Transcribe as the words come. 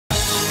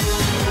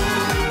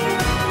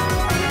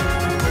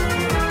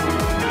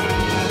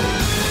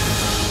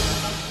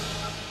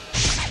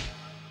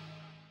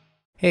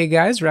Hey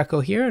guys, Wrecko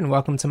here, and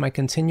welcome to my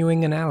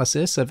continuing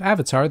analysis of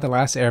Avatar: The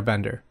Last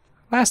Airbender.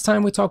 Last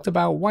time we talked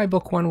about why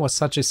Book 1 was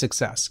such a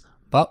success,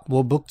 but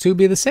will Book 2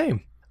 be the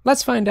same?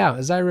 Let's find out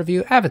as I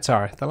review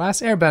Avatar: The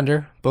Last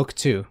Airbender, Book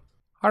 2.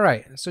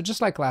 Alright, so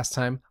just like last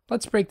time,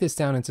 let's break this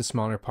down into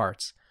smaller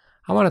parts.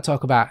 I want to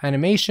talk about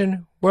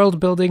animation, world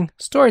building,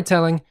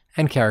 storytelling,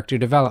 and character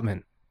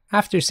development.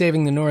 After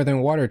saving the Northern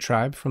Water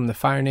Tribe from the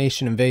Fire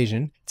Nation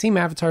invasion, Team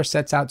Avatar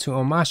sets out to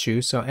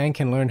Omashu so Aang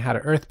can learn how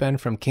to earthbend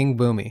from King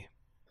Bumi.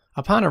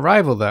 Upon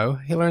arrival, though,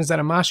 he learns that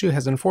Omashu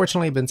has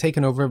unfortunately been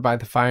taken over by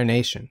the Fire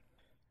Nation.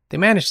 They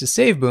manage to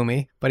save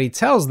Bumi, but he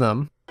tells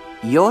them,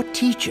 "Your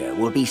teacher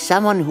will be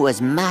someone who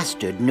has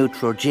mastered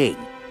neutral Jing.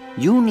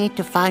 You need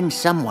to find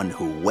someone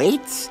who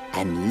waits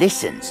and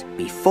listens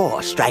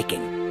before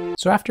striking."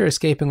 So after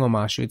escaping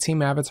Omashu,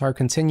 Team Avatar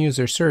continues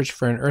their search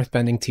for an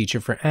earthbending teacher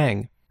for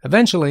Aang.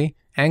 Eventually,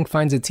 Aang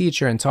finds a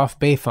teacher in Toph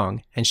Beifong,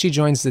 and she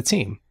joins the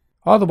team.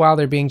 All the while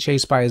they're being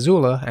chased by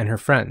Azula and her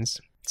friends.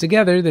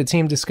 Together, the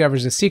team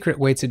discovers a secret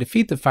way to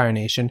defeat the Fire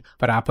Nation,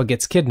 but Appa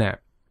gets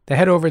kidnapped. They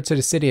head over to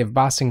the city of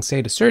Ba Sing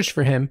Se to search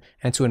for him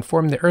and to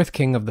inform the Earth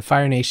King of the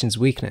Fire Nation's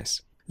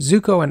weakness.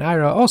 Zuko and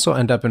Iroh also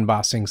end up in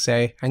Ba Sing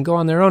Se and go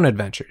on their own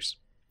adventures.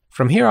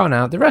 From here on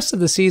out, the rest of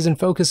the season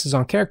focuses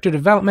on character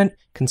development,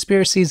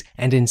 conspiracies,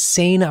 and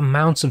insane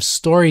amounts of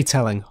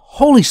storytelling.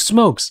 Holy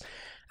smokes!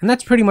 And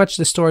that's pretty much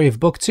the story of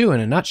Book 2 in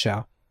a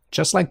nutshell.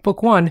 Just like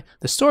Book 1,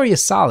 the story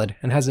is solid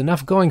and has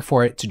enough going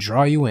for it to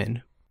draw you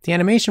in. The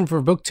animation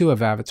for Book 2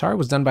 of Avatar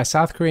was done by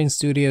South Korean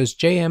studios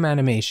JM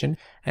Animation,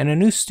 and a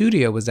new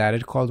studio was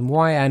added called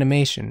Moai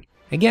Animation.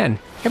 Again,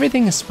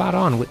 everything is spot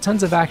on with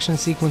tons of action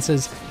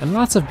sequences and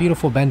lots of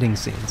beautiful bending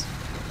scenes.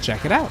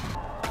 Check it out!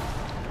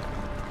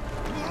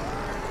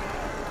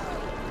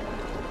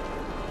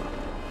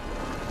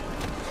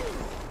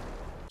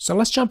 So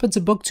let's jump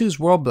into Book 2's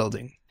world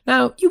building.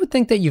 Now, you would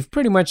think that you've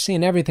pretty much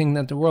seen everything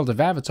that the world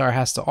of Avatar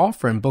has to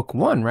offer in Book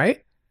 1,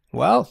 right?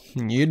 Well,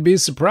 you'd be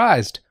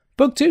surprised.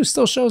 Book 2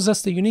 still shows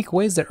us the unique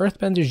ways that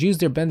earthbenders use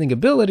their bending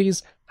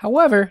abilities.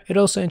 However, it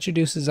also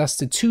introduces us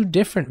to two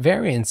different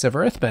variants of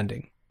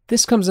earthbending.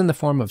 This comes in the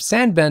form of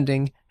sand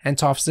bending and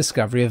Toph's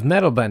discovery of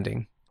metal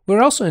bending.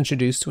 We're also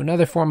introduced to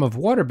another form of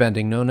water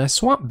bending known as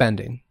swamp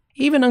bending.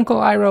 Even Uncle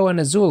Iroh and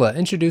Azula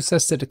introduce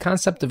us to the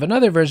concept of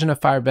another version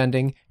of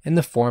firebending in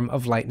the form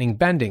of lightning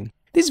bending.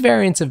 These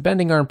variants of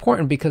bending are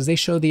important because they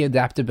show the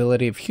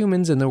adaptability of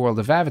humans in the world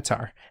of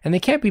Avatar, and they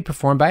can't be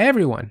performed by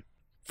everyone.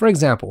 For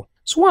example,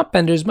 swamp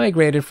benders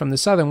migrated from the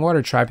Southern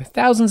Water Tribe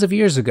thousands of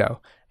years ago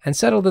and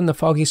settled in the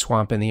foggy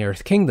swamp in the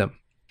Earth Kingdom.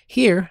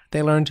 Here,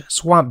 they learned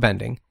swamp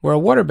bending, where a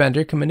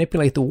waterbender can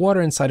manipulate the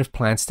water inside of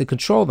plants to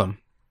control them.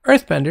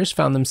 Earthbenders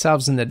found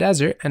themselves in the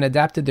desert and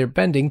adapted their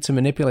bending to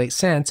manipulate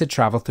sand to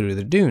travel through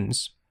the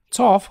dunes.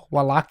 Toph,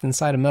 while locked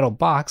inside a metal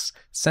box,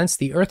 sensed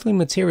the earthly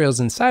materials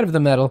inside of the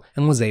metal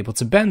and was able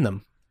to bend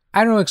them.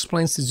 Iroh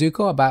explains to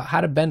Zuko about how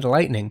to bend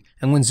lightning,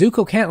 and when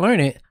Zuko can't learn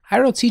it,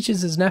 Iroh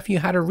teaches his nephew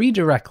how to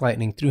redirect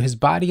lightning through his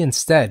body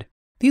instead.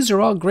 These are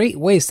all great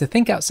ways to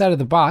think outside of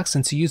the box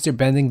and to use their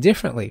bending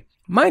differently.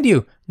 Mind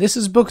you, this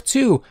is Book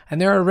 2,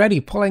 and they're already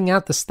pulling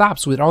out the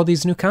stops with all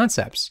these new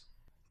concepts.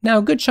 Now,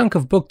 a good chunk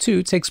of Book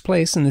 2 takes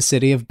place in the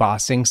city of Ba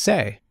Sing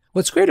Se.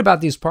 What's great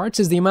about these parts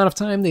is the amount of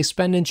time they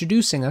spend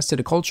introducing us to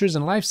the cultures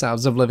and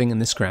lifestyles of living in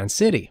this grand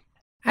city.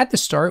 At the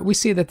start, we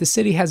see that the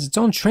city has its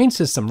own train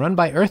system run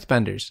by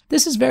earthbenders.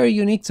 This is very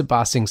unique to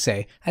Ba Sing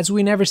Se, as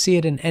we never see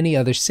it in any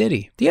other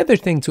city. The other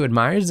thing to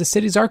admire is the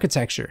city's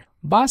architecture.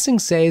 Ba Sing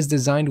Se is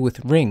designed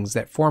with rings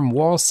that form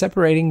walls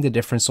separating the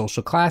different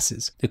social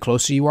classes. The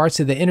closer you are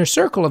to the inner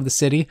circle of the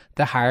city,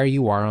 the higher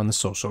you are on the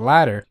social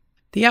ladder.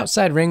 The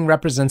outside ring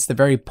represents the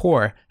very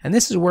poor, and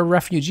this is where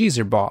refugees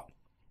are bought.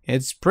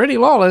 It's pretty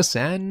lawless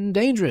and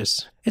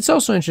dangerous. It's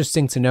also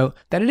interesting to note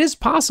that it is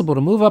possible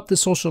to move up the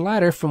social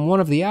ladder from one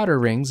of the outer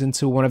rings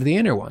into one of the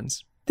inner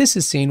ones. This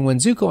is seen when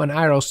Zuko and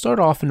Iroh start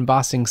off in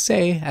Ba Sing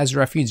Se as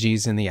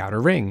refugees in the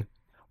outer ring.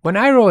 When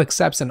Iroh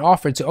accepts an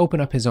offer to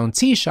open up his own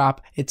tea shop,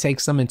 it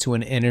takes them into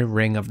an inner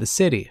ring of the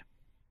city.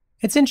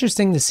 It's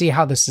interesting to see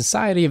how the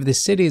society of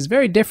this city is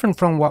very different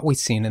from what we've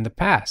seen in the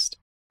past.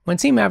 When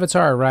Team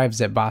Avatar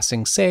arrives at Ba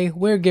Sing Se,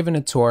 we're given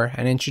a tour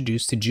and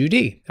introduced to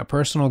Judy, a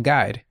personal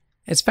guide.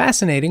 It's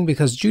fascinating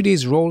because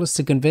Judy's role is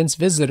to convince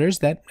visitors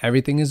that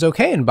everything is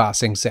okay in Ba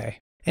Sing Se.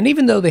 And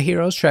even though the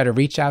heroes try to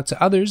reach out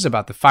to others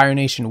about the Fire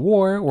Nation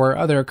War or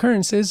other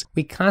occurrences,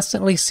 we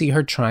constantly see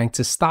her trying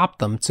to stop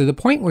them to the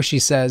point where she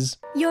says,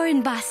 "You're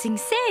in Ba Sing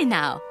Se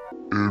now.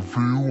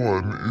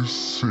 Everyone is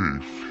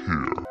safe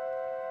here."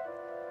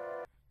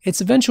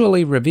 It's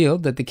eventually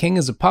revealed that the king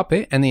is a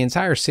puppet and the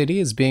entire city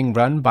is being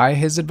run by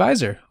his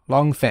advisor,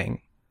 Long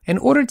Feng. In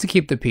order to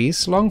keep the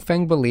peace, Long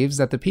Feng believes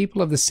that the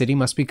people of the city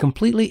must be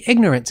completely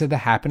ignorant to the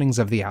happenings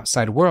of the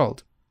outside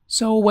world.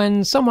 So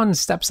when someone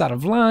steps out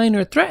of line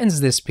or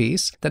threatens this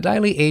peace, the Dai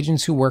Li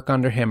agents who work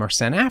under him are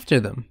sent after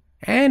them.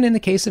 And in the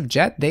case of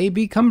Jet, they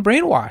become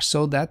brainwashed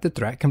so that the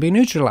threat can be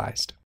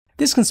neutralized.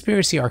 This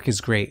conspiracy arc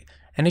is great,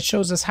 and it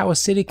shows us how a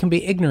city can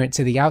be ignorant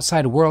to the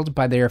outside world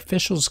by their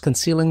officials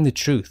concealing the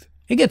truth.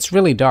 It gets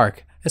really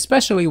dark,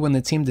 especially when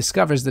the team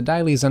discovers the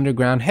Daily's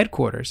underground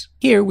headquarters.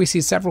 Here, we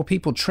see several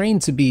people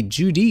trained to be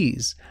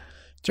Judies.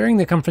 During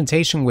the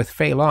confrontation with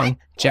Fei Long,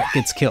 Jet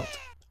gets killed.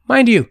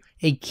 Mind you,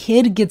 a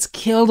kid gets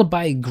killed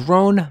by a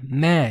grown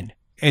man.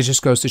 It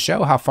just goes to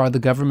show how far the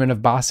government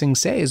of Ba Sing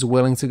Se is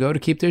willing to go to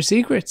keep their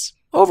secrets.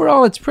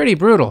 Overall, it's pretty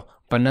brutal,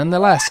 but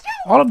nonetheless,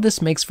 all of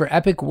this makes for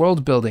epic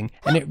world building,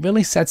 and it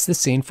really sets the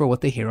scene for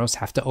what the heroes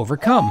have to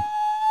overcome.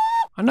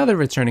 Another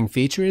returning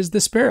feature is the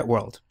spirit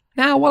world.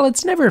 Now, while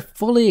it's never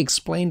fully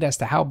explained as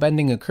to how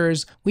bending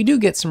occurs, we do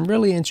get some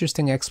really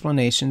interesting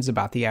explanations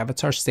about the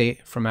Avatar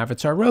state from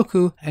Avatar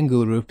Roku and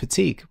Guru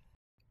Patik.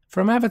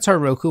 From Avatar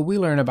Roku, we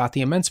learn about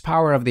the immense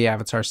power of the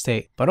Avatar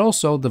state, but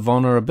also the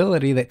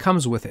vulnerability that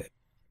comes with it.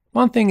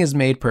 One thing is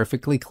made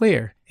perfectly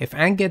clear. If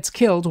Aang gets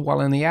killed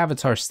while in the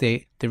Avatar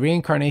state, the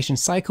reincarnation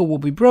cycle will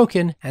be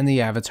broken and the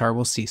Avatar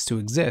will cease to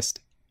exist.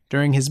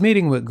 During his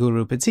meeting with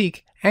Guru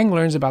Patik, Aang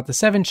learns about the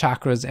 7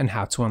 chakras and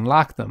how to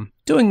unlock them.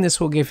 Doing this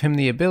will give him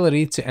the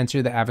ability to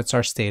enter the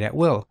Avatar state at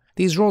will.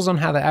 These rules on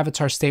how the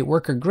Avatar state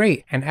work are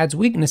great and adds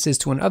weaknesses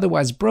to an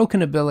otherwise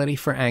broken ability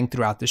for Aang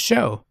throughout the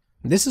show.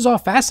 This is all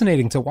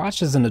fascinating to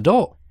watch as an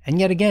adult, and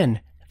yet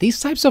again, these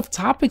types of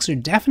topics are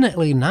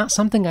definitely not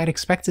something I'd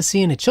expect to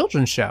see in a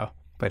children's show,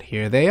 but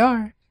here they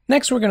are.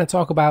 Next, we're going to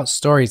talk about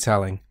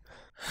storytelling.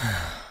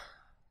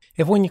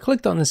 If when you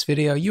clicked on this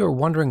video, you were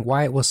wondering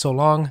why it was so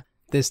long,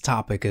 this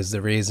topic is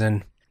the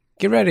reason.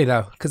 Get ready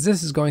though, because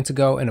this is going to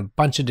go in a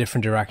bunch of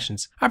different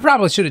directions. I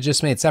probably should have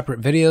just made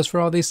separate videos for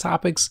all these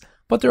topics,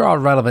 but they're all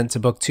relevant to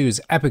Book 2's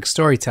epic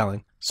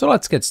storytelling, so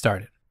let's get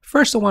started.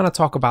 First, I want to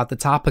talk about the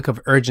topic of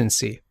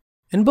urgency.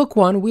 In Book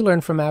 1, we learn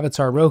from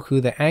Avatar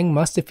Roku that Aang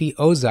must defeat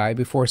Ozai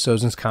before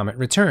Sozin's comet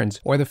returns,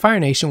 or the Fire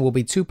Nation will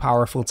be too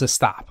powerful to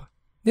stop.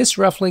 This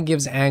roughly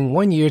gives Aang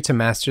 1 year to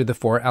master the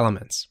 4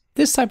 elements.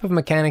 This type of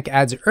mechanic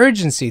adds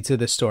urgency to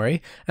the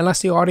story and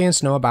lets the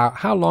audience know about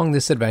how long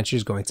this adventure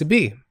is going to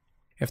be.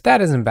 If that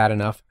isn't bad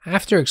enough,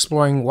 after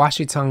exploring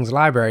Washitung's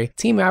library,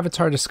 Team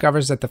Avatar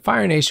discovers that the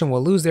Fire Nation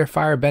will lose their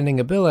firebending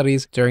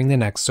abilities during the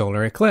next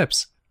solar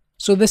eclipse.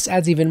 So this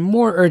adds even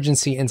more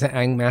urgency into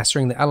Aang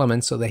mastering the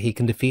elements so that he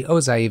can defeat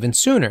Ozai even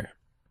sooner.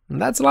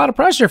 And that's a lot of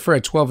pressure for a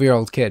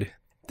 12-year-old kid.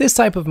 This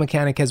type of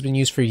mechanic has been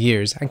used for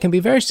years and can be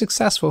very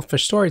successful for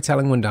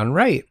storytelling when done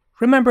right.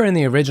 Remember in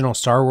the original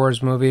Star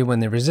Wars movie when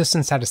the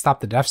Resistance had to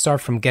stop the Death Star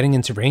from getting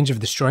into range of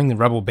destroying the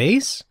Rebel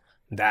base?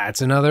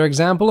 That's another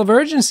example of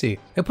urgency.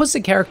 It puts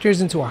the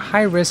characters into a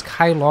high-risk,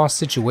 high-loss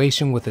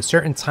situation with a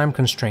certain time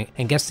constraint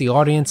and gets the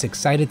audience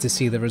excited to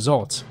see the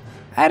results.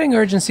 Adding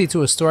urgency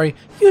to a story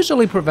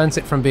usually prevents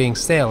it from being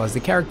stale, as the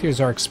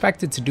characters are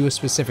expected to do a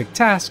specific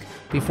task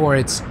before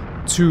it's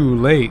too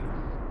late.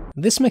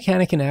 This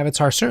mechanic in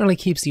Avatar certainly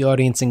keeps the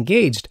audience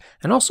engaged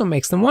and also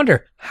makes them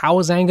wonder, how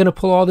is Aang going to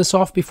pull all this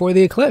off before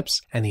the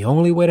eclipse? And the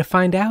only way to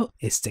find out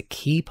is to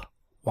keep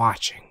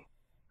watching.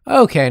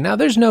 Okay, now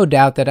there's no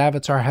doubt that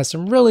Avatar has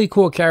some really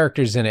cool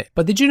characters in it,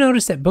 but did you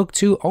notice that Book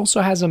 2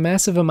 also has a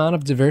massive amount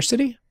of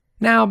diversity?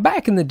 Now,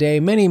 back in the day,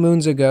 many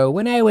moons ago,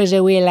 when I was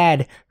a wee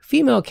lad,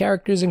 female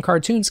characters in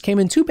cartoons came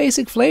in 2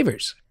 basic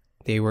flavors.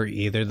 They were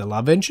either the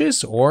love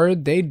interest, or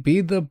they'd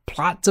be the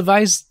plot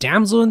device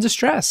damsel in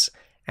distress.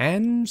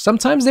 And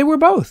sometimes they were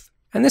both.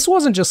 And this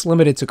wasn't just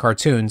limited to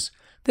cartoons.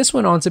 This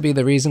went on to be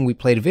the reason we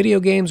played video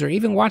games or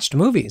even watched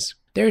movies.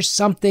 There's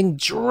something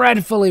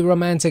dreadfully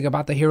romantic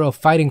about the hero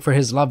fighting for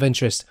his love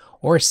interest,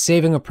 or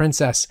saving a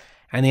princess,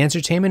 and the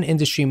entertainment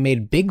industry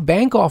made big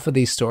bank off of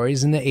these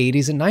stories in the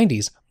 80s and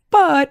 90s.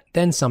 But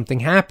then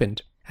something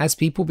happened. As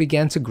people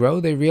began to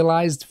grow, they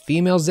realized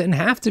females didn't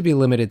have to be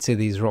limited to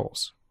these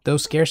roles. Though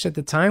scarce at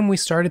the time, we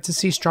started to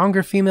see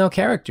stronger female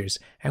characters,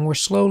 and we're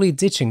slowly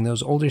ditching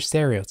those older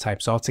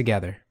stereotypes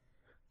altogether.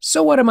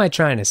 So what am I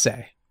trying to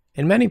say?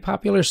 In many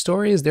popular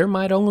stories, there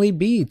might only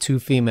be 2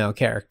 female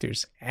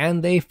characters,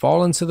 and they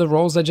fall into the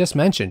roles I just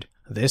mentioned.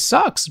 This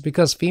sucks,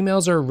 because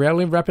females are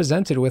rarely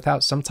represented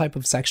without some type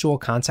of sexual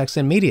context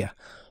in media.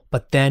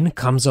 But then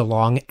comes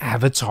along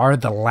Avatar: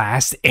 The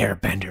Last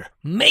Airbender.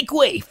 Make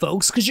way,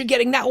 folks, because you're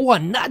getting not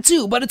 1, not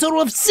 2, but a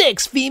total of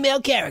 6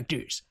 female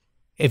characters.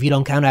 If you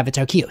don't count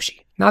Avatar Kyoshi.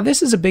 Now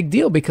this is a big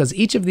deal because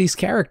each of these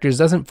characters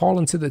doesn't fall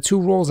into the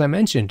 2 roles I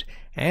mentioned,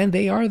 and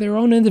they are their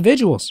own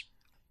individuals.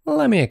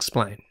 Let me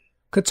explain.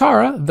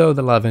 Katara, though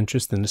the love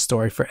interest in the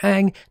story for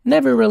Aang,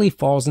 never really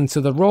falls into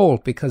the role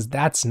because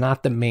that's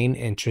not the main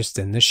interest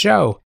in the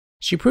show.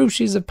 She proves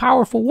she's a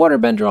powerful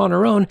waterbender on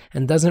her own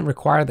and doesn't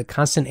require the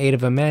constant aid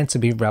of a man to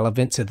be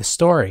relevant to the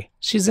story.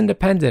 She's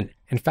independent.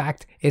 In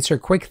fact, it's her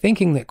quick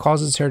thinking that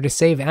causes her to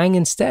save Aang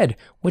instead,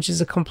 which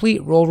is a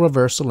complete role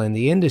reversal in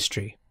the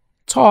industry.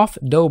 Toph,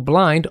 though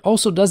blind,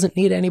 also doesn't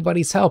need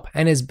anybody's help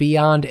and is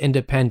beyond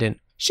independent.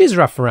 She's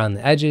rough around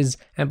the edges,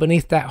 and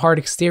beneath that hard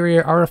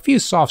exterior are a few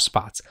soft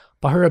spots,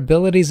 but her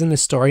abilities in the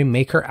story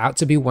make her out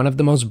to be one of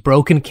the most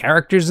broken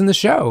characters in the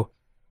show.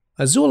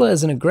 Azula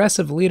is an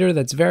aggressive leader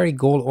that's very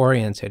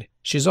goal-oriented.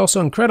 She's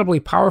also incredibly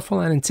powerful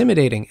and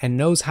intimidating and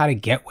knows how to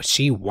get what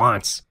she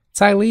wants.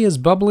 Ty Lee is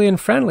bubbly and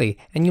friendly,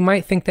 and you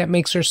might think that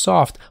makes her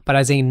soft, but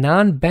as a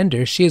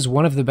non-bender, she is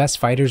one of the best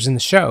fighters in the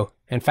show.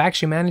 In fact,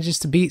 she manages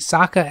to beat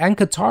Sokka and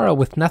Katara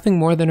with nothing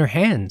more than her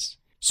hands.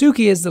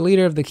 Suki is the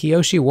leader of the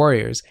Kyoshi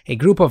Warriors, a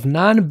group of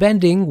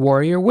non-bending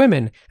warrior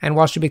women, and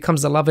while she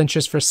becomes the love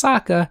interest for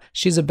Sokka,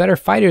 she's a better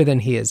fighter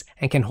than he is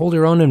and can hold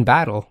her own in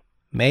battle.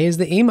 Mei is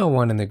the emo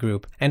one in the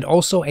group, and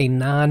also a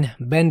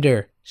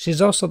non-bender.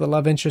 She's also the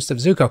love interest of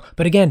Zuko,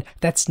 but again,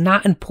 that's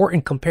not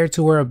important compared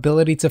to her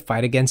ability to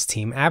fight against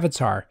Team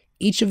Avatar.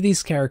 Each of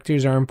these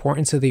characters are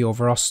important to the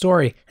overall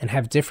story and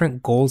have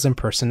different goals and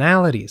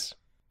personalities.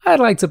 I'd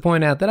like to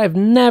point out that I've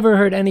never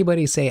heard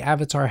anybody say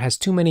Avatar has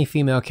too many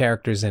female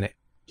characters in it.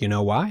 You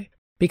know why?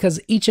 Because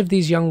each of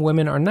these young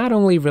women are not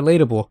only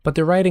relatable, but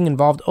the writing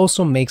involved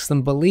also makes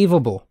them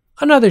believable.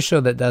 Another show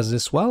that does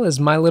this well is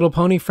My Little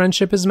Pony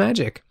Friendship is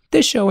Magic.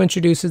 This show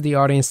introduces the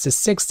audience to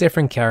 6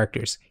 different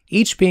characters,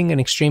 each being an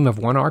extreme of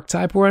one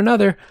archetype or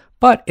another,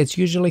 but it's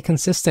usually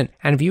consistent,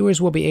 and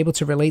viewers will be able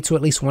to relate to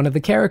at least one of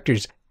the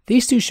characters.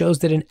 These 2 shows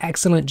did an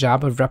excellent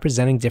job of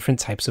representing different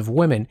types of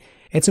women.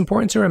 It's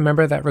important to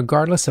remember that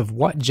regardless of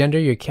what gender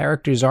your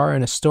characters are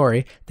in a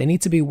story, they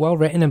need to be well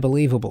written and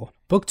believable.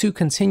 Book 2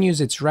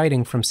 continues its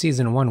writing from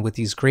Season 1 with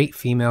these great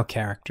female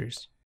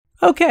characters.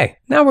 Okay,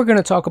 now we're going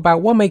to talk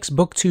about what makes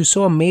Book 2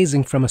 so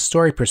amazing from a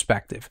story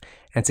perspective.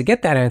 And to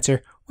get that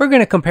answer, we're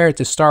going to compare it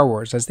to Star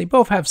Wars, as they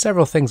both have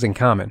several things in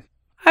common.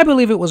 I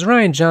believe it was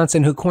Rian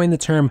Johnson who coined the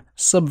term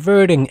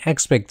subverting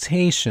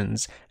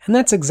expectations, and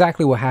that's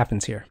exactly what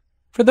happens here.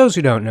 For those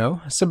who don't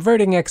know,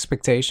 subverting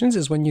expectations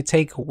is when you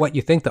take what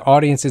you think the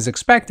audience is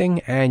expecting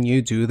and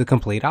you do the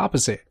complete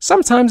opposite.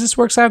 Sometimes this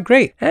works out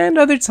great, and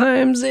other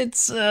times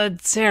it's a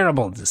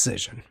terrible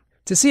decision.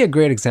 To see a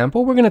great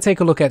example, we're going to take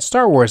a look at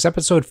Star Wars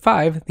Episode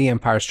 5, The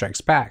Empire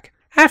Strikes Back.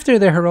 After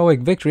their heroic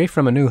victory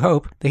from A New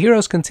Hope, the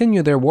heroes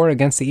continue their war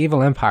against the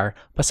evil Empire,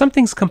 but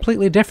something's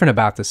completely different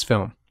about this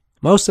film.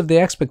 Most of the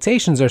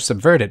expectations are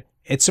subverted.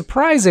 It's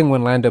surprising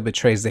when Lando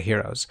betrays the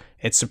heroes.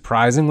 It's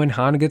surprising when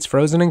Han gets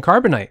frozen in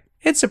carbonite.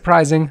 It's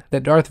surprising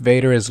that Darth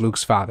Vader is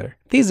Luke's father.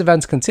 These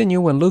events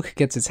continue when Luke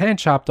gets his hand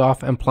chopped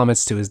off and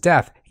plummets to his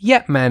death,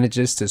 yet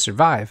manages to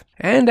survive.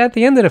 And at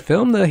the end of the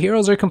film, the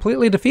heroes are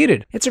completely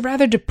defeated. It's a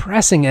rather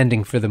depressing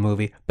ending for the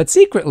movie, but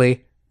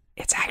secretly,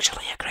 it's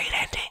actually a great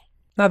ending.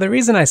 Now, the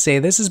reason I say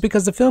this is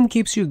because the film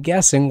keeps you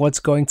guessing what's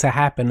going to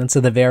happen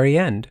until the very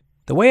end.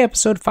 The way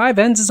Episode 5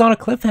 ends is on a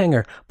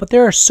cliffhanger, but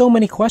there are so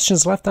many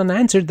questions left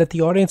unanswered that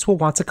the audience will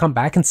want to come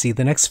back and see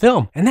the next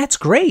film, and that's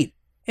great!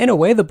 In a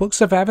way, the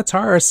books of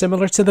Avatar are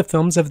similar to the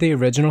films of the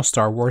original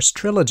Star Wars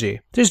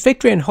trilogy. There's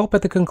victory and hope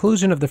at the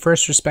conclusion of the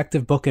first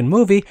respective book and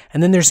movie,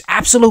 and then there's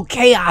absolute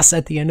chaos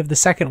at the end of the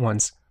second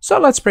ones. So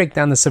let's break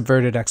down the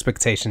subverted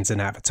expectations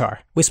in Avatar.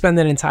 We spend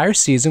an entire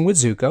season with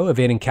Zuko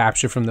evading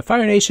capture from the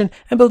Fire Nation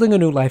and building a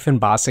new life in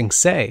Ba Sing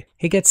Se.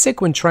 He gets sick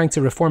when trying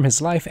to reform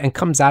his life and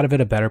comes out of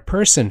it a better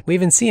person. We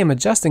even see him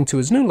adjusting to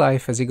his new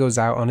life as he goes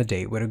out on a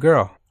date with a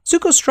girl.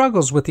 Zuko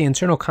struggles with the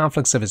internal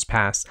conflicts of his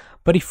past,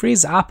 but he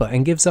frees Appa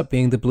and gives up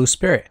being the Blue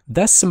Spirit,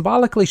 thus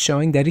symbolically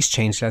showing that he's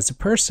changed as a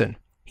person.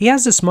 He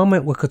has this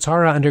moment with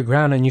Katara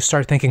underground and you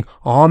start thinking,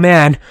 oh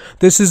man,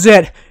 this is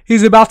it,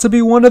 he's about to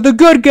be one of the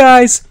good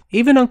guys!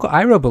 Even Uncle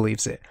Iroh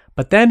believes it,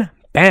 but then,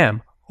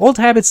 bam! Old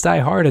habits die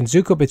hard and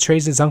Zuko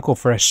betrays his uncle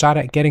for a shot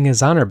at getting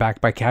his honor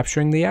back by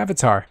capturing the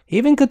Avatar.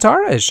 Even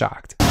Katara is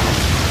shocked.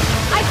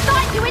 I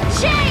thought you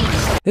had changed!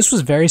 This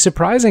was very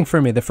surprising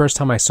for me the first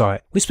time I saw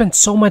it. We spent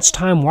so much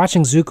time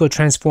watching Zuko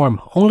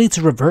transform, only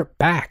to revert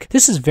back.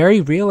 This is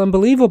very real and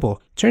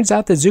believable. Turns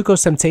out that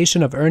Zuko's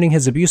temptation of earning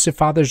his abusive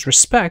father's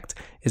respect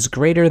is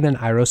greater than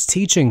Iroh's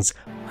teachings.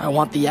 I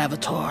want the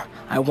Avatar.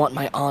 I want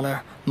my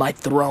honor, my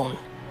throne.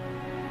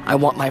 I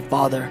want my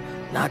father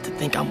not to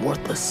think I'm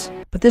worthless.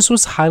 But this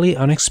was highly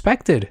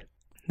unexpected.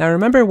 Now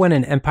remember when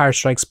in Empire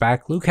Strikes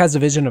Back, Luke has a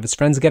vision of his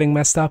friends getting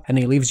messed up and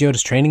he leaves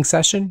Yoda's training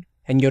session?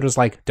 And Yoda's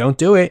like, don't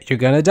do it, you're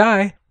gonna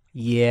die.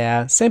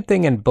 Yeah, same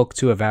thing in Book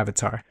 2 of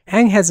Avatar.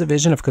 Aang has a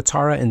vision of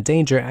Katara in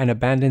danger and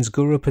abandons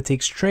Guru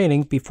Patik's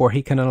training before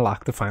he can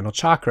unlock the final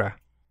chakra.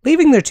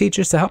 Leaving their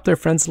teachers to help their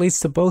friends leads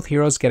to both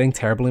heroes getting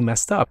terribly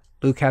messed up.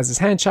 Luke has his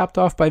hand chopped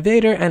off by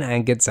Vader and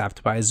Aang gets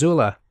zapped by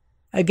Azula.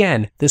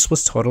 Again, this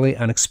was totally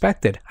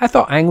unexpected. I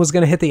thought Aang was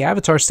gonna hit the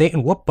Avatar state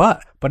and whoop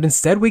butt, but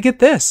instead we get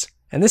this.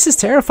 And this is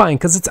terrifying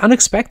because it's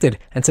unexpected,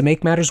 and to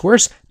make matters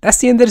worse, that's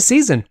the end of the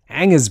season.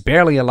 Aang is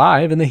barely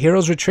alive and the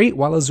heroes retreat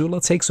while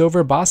Azula takes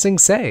over Ba Sing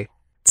Se.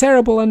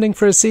 Terrible ending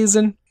for a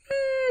season?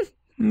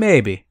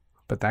 Maybe.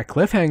 But that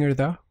cliffhanger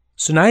though.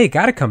 So now you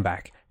gotta come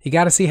back. You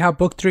gotta see how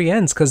Book 3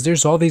 ends because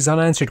there's all these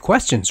unanswered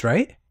questions,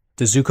 right?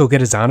 Does Zuko get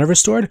his honor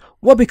restored?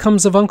 What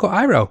becomes of Uncle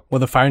Iroh? Will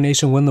the Fire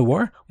Nation win the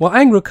war? Will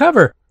Aang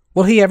recover?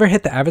 Will he ever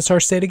hit the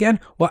Avatar state again?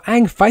 Will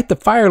Aang fight the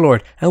Fire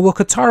Lord? And will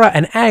Katara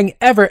and Aang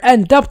ever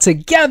end up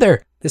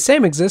together? The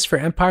same exists for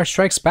Empire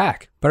Strikes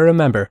Back. But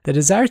remember, the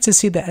desire to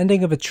see the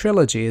ending of a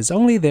trilogy is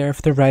only there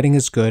if the writing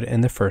is good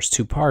in the first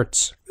 2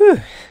 parts.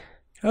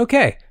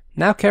 Okay,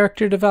 now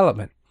character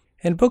development.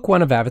 In Book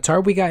 1 of Avatar,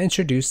 we got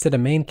introduced to the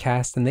main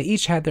cast and they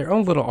each had their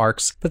own little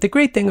arcs, but the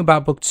great thing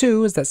about Book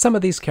 2 is that some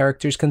of these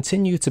characters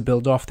continue to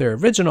build off their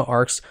original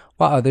arcs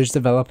while others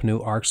develop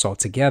new arcs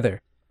altogether.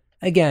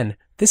 Again,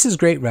 This is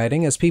great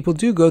writing as people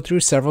do go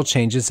through several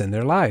changes in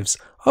their lives.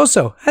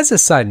 Also, as a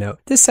side note,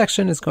 this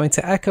section is going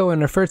to echo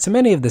and refer to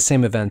many of the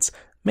same events,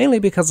 mainly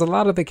because a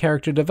lot of the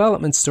character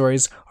development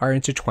stories are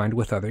intertwined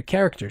with other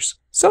characters.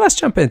 So let's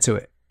jump into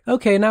it.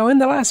 Okay, now in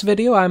the last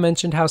video I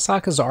mentioned how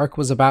Sokka's arc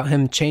was about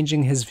him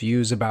changing his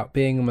views about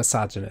being a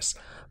misogynist,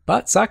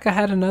 but Sokka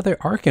had another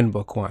arc in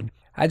Book 1.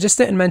 I just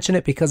didn't mention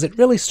it because it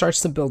really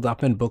starts to build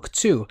up in Book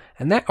 2,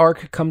 and that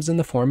arc comes in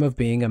the form of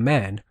being a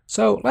man.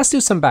 So let's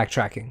do some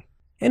backtracking.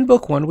 In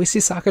Book 1, we see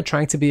Sokka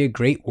trying to be a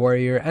great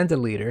warrior and a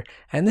leader,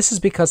 and this is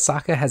because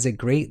Sokka has a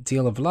great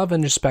deal of love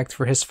and respect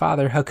for his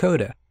father,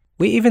 Hakoda.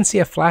 We even see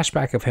a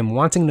flashback of him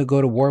wanting to go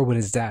to war with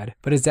his dad,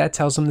 but his dad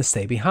tells him to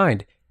stay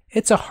behind.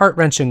 It's a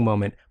heart-wrenching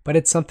moment, but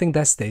it's something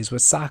that stays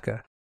with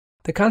Sokka.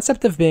 The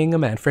concept of being a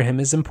man for him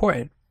is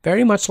important.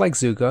 Very much like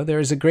Zuko, there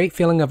is a great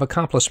feeling of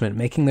accomplishment,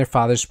 making their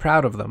fathers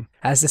proud of them.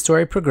 As the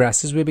story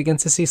progresses, we begin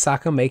to see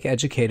Sokka make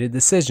educated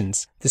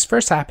decisions. This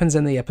first happens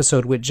in the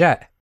episode with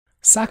Jet.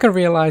 Sokka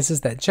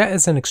realizes that Jet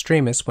is an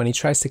extremist when he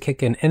tries to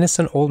kick an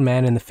innocent old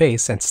man in the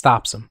face and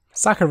stops him.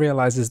 Sokka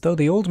realizes though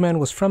the old man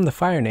was from the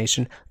Fire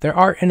Nation, there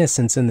are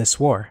innocents in this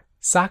war.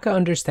 Sokka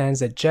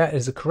understands that Jet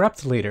is a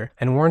corrupt leader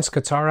and warns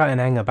Katara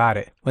and Aang about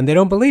it. When they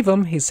don't believe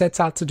him, he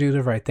sets out to do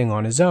the right thing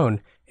on his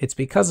own. It's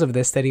because of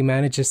this that he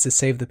manages to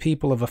save the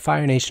people of a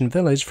Fire Nation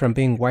village from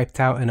being wiped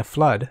out in a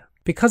flood.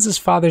 Because his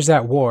father's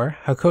at war,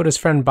 Hakoda's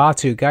friend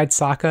Batu guides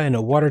Sokka in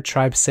a water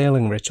tribe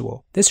sailing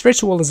ritual. This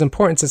ritual is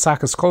important to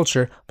Sokka's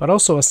culture, but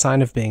also a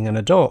sign of being an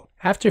adult.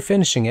 After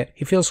finishing it,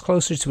 he feels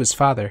closer to his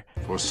father.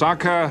 For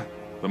Sokka,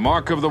 the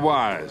mark of the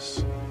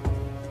wise.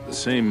 The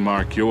same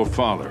mark your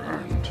father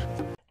earned.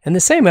 In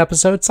the same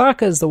episode,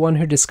 Sokka is the one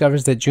who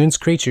discovers that June's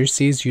creature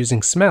sees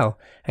using smell,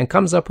 and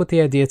comes up with the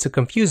idea to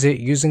confuse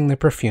it using the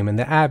perfume in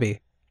the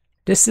Abbey.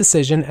 This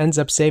decision ends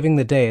up saving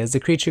the day as the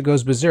creature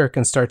goes berserk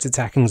and starts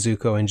attacking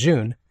Zuko and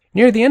June.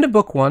 Near the end of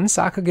Book 1,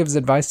 Sokka gives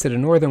advice to the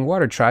Northern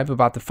Water Tribe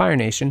about the Fire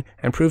Nation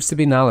and proves to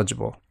be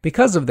knowledgeable.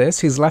 Because of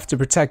this, he's left to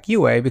protect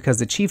Yue because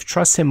the chief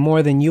trusts him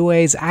more than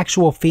Yue's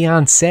actual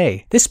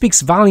fiancée. This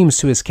speaks volumes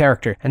to his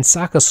character, and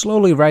Sokka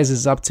slowly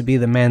rises up to be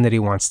the man that he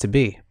wants to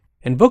be.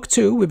 In Book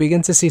 2, we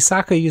begin to see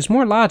Sokka use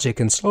more logic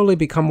and slowly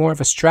become more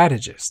of a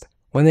strategist.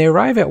 When they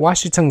arrive at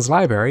Washitung's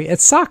library,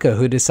 it's Sokka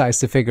who decides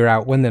to figure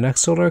out when the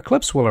next solar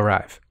eclipse will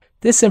arrive.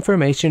 This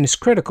information is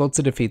critical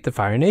to defeat the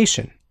Fire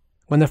Nation.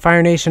 When the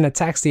Fire Nation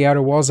attacks the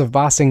outer walls of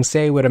Ba Sing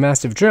Se with a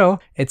massive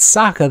drill, it's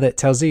Sokka that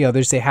tells the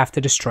others they have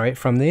to destroy it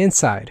from the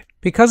inside.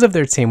 Because of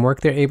their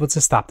teamwork, they're able to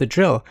stop the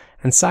drill,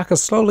 and Sokka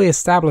slowly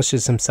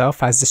establishes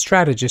himself as the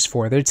strategist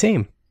for their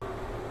team.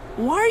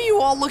 Why are you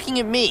all looking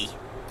at me?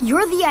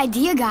 You're the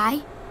idea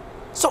guy.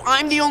 So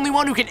I'm the only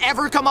one who can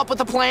ever come up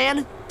with a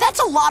plan? That's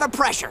a lot of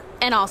pressure.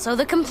 And also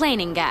the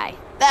complaining guy.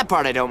 That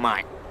part I don't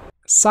mind.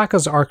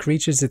 Sokka's arc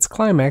reaches its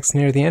climax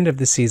near the end of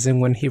the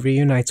season when he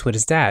reunites with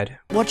his dad.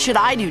 What should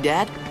I do,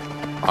 Dad?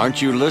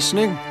 Aren't you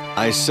listening?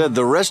 I said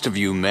the rest of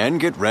you men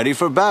get ready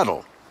for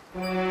battle.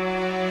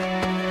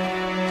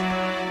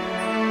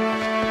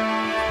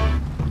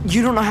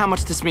 You don't know how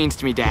much this means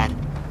to me, Dad.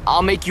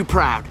 I'll make you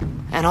proud,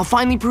 and I'll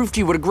finally prove to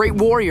you what a great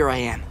warrior I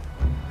am.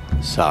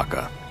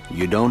 Sokka,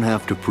 you don't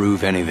have to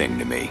prove anything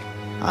to me.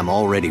 I'm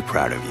already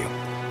proud of you.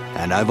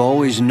 And I've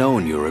always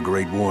known you're a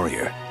great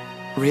warrior.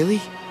 Really?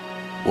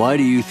 Why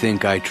do you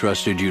think I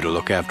trusted you to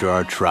look after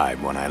our tribe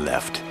when I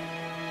left?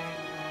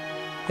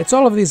 It's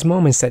all of these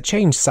moments that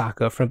change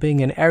Sokka from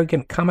being an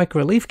arrogant comic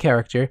relief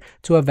character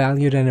to a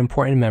valued and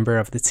important member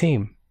of the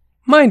team.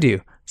 Mind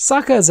you,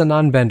 Sokka is a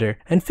non-bender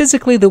and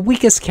physically the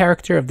weakest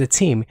character of the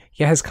team,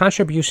 yet his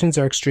contributions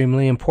are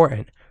extremely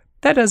important.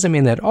 That doesn't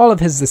mean that all of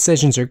his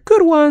decisions are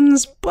good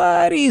ones,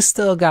 but he's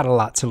still got a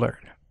lot to learn.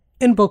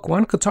 In Book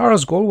 1,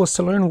 Katara's goal was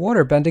to learn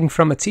waterbending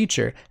from a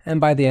teacher,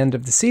 and by the end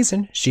of the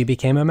season, she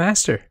became a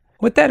master.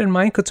 With that in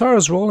mind,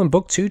 Katara's role in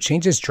Book 2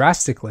 changes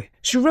drastically.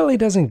 She really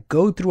doesn't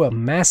go through a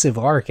massive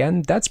arc,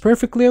 and that's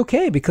perfectly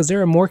okay because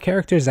there are more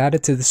characters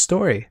added to the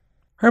story.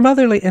 Her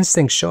motherly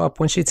instincts show up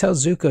when she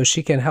tells Zuko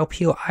she can help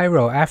heal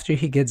Iroh after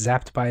he gets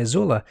zapped by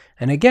Azula,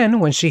 and again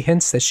when she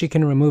hints that she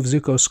can remove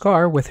Zuko's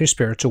scar with her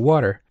spiritual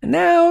water.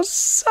 Now,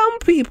 some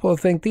people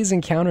think these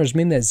encounters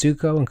mean that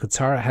Zuko and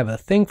Katara have a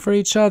thing for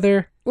each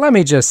other. Let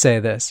me just say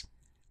this.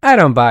 I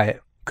don't buy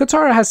it.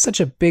 Katara has such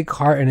a big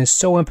heart and is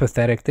so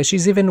empathetic that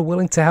she's even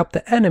willing to help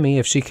the enemy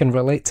if she can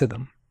relate to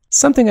them.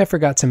 Something I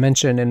forgot to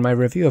mention in my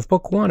review of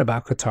Book 1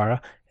 about Katara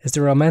is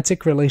the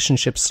romantic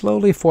relationship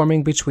slowly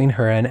forming between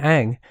her and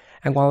Aang.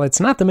 And while it's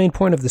not the main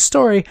point of the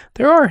story,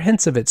 there are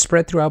hints of it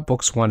spread throughout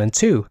Books 1 and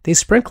 2. These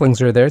sprinklings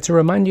are there to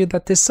remind you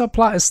that this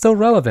subplot is still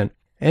relevant.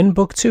 In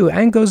Book 2,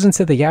 Aang goes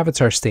into the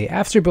Avatar state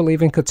after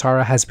believing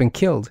Katara has been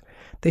killed.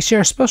 They share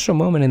a special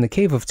moment in the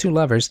Cave of Two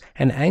Lovers,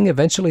 and Aang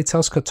eventually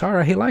tells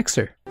Katara he likes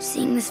her.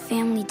 Seeing this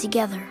family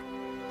together,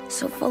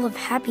 so full of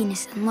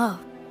happiness and love,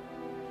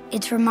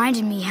 it's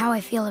reminded me how I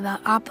feel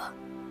about Appa.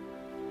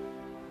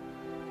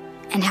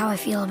 And how I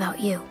feel about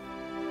you.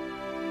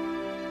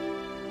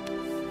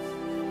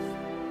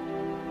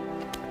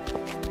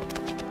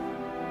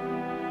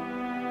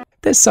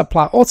 This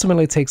subplot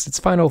ultimately takes its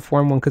final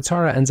form when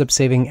Katara ends up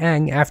saving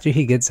Aang after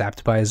he gets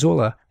zapped by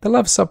Azula. The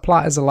love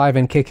subplot is alive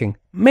and kicking.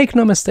 Make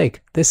no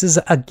mistake, this is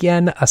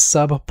again a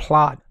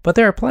subplot, but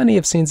there are plenty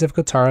of scenes of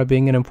Katara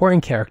being an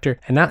important character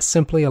and not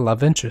simply a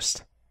love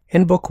interest.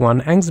 In Book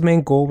 1, Aang's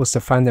main goal was to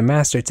find a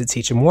master to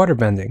teach him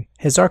waterbending.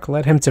 His arc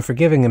led him to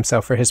forgiving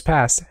himself for his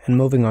past and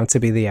moving on to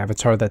be the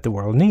avatar that the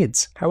world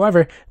needs.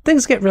 However,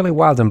 things get really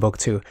wild in Book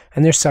 2,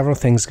 and there's several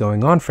things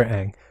going on for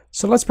Aang,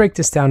 so let's break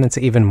this down into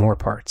even more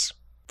parts.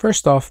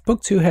 First off,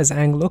 Book 2 has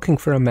Aang looking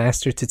for a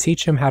master to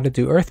teach him how to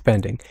do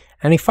earthbending,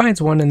 and he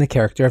finds one in the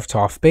character of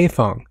Toph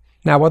Beifong.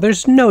 Now, while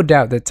there's no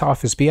doubt that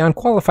Toph is beyond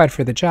qualified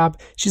for the job,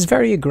 she's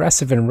very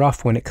aggressive and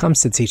rough when it comes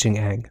to teaching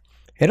Aang.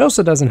 It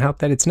also doesn't help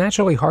that it's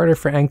naturally harder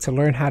for Aang to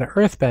learn how to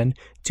earthbend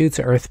due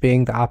to earth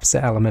being the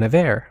opposite element of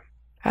air.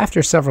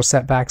 After several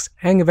setbacks,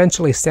 Aang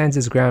eventually stands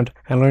his ground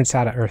and learns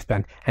how to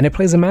earthbend, and it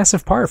plays a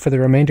massive part for the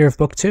remainder of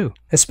Book 2,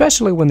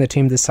 especially when the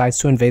team decides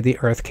to invade the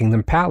Earth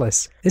Kingdom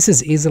Palace. This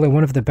is easily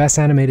one of the best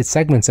animated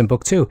segments in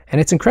Book 2,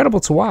 and it's incredible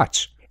to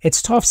watch. It's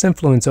Toph's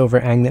influence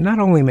over Aang that not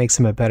only makes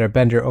him a better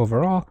bender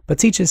overall, but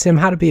teaches him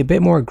how to be a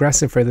bit more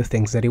aggressive for the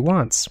things that he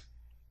wants.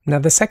 Now,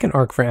 the second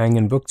arc for Aang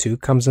in Book 2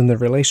 comes in the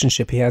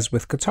relationship he has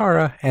with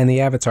Katara and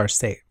the Avatar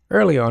state.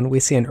 Early on, we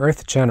see an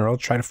Earth general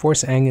try to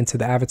force Aang into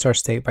the Avatar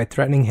state by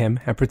threatening him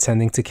and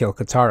pretending to kill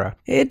Katara.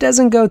 It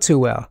doesn't go too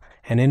well,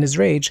 and in his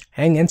rage,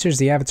 Aang enters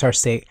the Avatar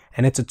state,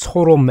 and it's a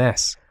total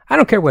mess. I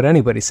don't care what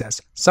anybody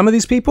says. Some of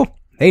these people,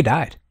 they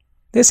died.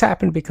 This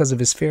happened because of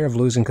his fear of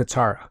losing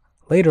Katara.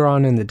 Later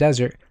on in the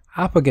desert,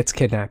 Appa gets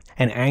kidnapped,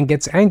 and Aang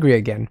gets angry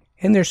again.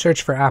 In their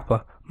search for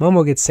Appa,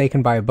 Momo gets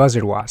taken by a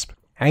buzzard wasp.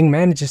 Aang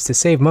manages to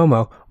save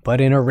Momo,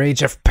 but in a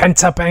rage of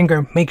pent-up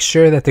anger, makes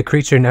sure that the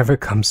creature never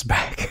comes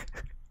back.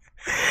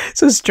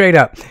 So straight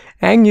up,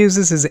 Aang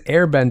uses his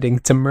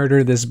airbending to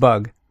murder this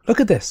bug. Look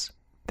at this.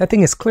 That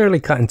thing is clearly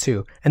cut in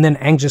two, and then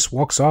Aang just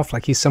walks off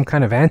like he's some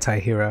kind of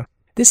anti-hero.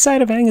 This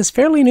side of Aang is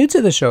fairly new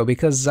to the show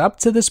because up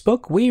to this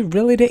book, we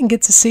really didn't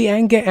get to see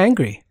Aang get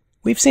angry.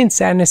 We've seen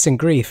sadness and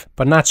grief,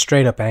 but not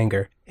straight up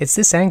anger. It's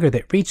this anger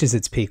that reaches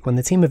its peak when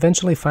the team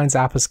eventually finds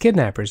Appa's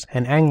kidnappers,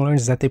 and Aang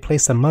learns that they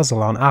placed a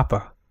muzzle on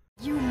Appa.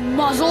 You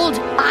muzzled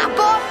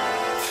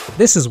Appa?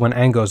 This is when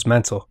Aang goes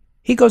mental.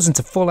 He goes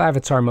into full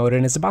Avatar mode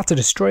and is about to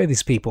destroy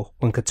these people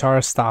when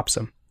Katara stops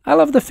him. I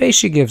love the face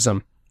she gives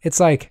him. It's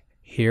like,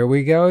 here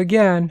we go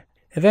again.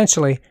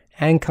 Eventually,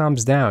 Aang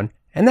calms down,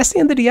 and that's the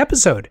end of the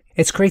episode.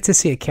 It's great to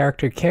see a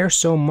character care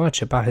so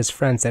much about his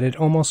friends that it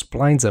almost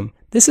blinds him.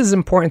 This is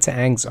important to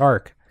Aang's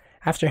arc.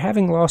 After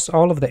having lost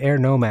all of the air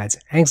nomads,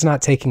 Aang's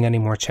not taking any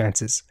more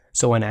chances.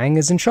 So when Aang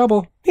is in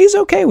trouble, he's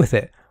okay with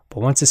it. But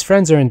once his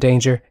friends are in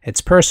danger,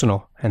 it's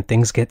personal, and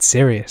things get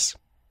serious.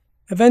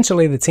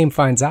 Eventually, the team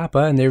finds Appa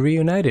and they're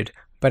reunited,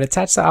 but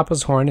attached to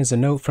Appa's horn is a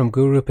note from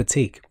Guru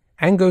Patik.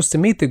 Aang goes to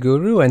meet the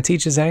Guru and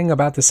teaches Aang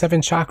about the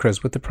 7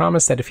 chakras with the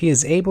promise that if he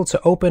is able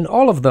to open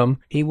all of them,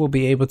 he will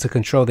be able to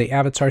control the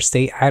Avatar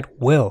state at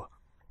will.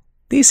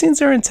 These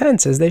scenes are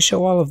intense as they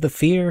show all of the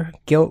fear,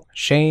 guilt,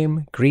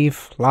 shame,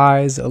 grief,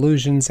 lies,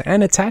 illusions,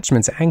 and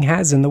attachments Aang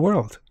has in the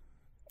world.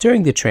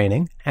 During the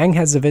training, Aang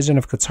has a vision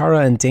of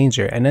Katara in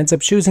danger and ends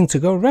up choosing to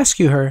go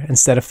rescue her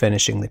instead of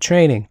finishing the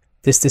training.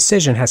 This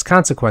decision has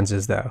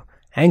consequences though.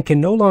 Aang can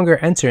no longer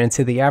enter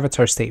into the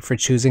Avatar state for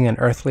choosing an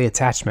earthly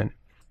attachment.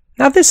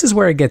 Now this is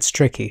where it gets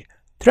tricky.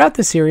 Throughout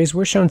the series,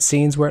 we're shown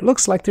scenes where it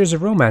looks like there's a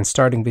romance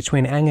starting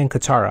between Aang and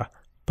Katara,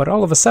 but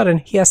all of a sudden,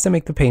 he has to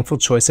make the painful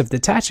choice of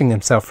detaching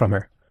himself from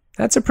her.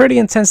 That's a pretty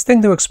intense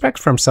thing to expect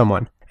from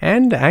someone,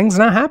 and Aang's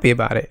not happy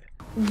about it.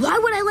 Why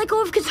would I let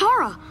go of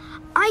Katara?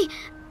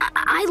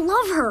 I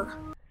love her.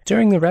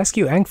 During the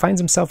rescue, Aang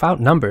finds himself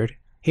outnumbered.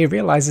 He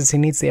realizes he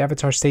needs the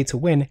Avatar state to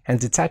win and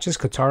detaches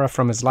Katara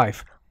from his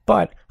life,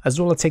 but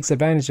Azula takes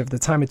advantage of the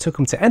time it took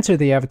him to enter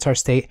the Avatar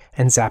state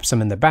and zaps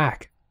him in the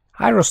back.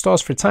 Iroh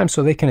stalls for time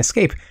so they can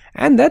escape,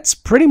 and that's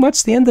pretty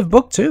much the end of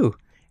Book 2.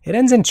 It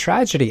ends in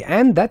tragedy,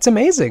 and that's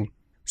amazing.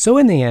 So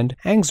in the end,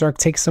 Aang's arc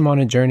takes him on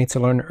a journey to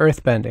learn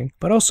earthbending,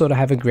 but also to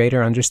have a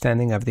greater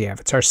understanding of the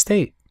Avatar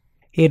state.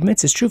 He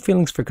admits his true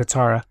feelings for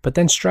Katara, but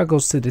then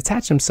struggles to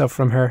detach himself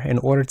from her in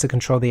order to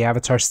control the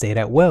Avatar state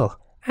at will.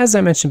 As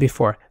I mentioned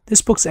before,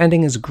 this book's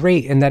ending is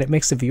great in that it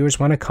makes the viewers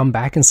want to come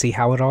back and see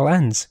how it all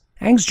ends.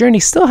 Aang's journey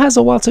still has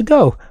a while to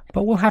go,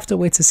 but we'll have to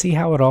wait to see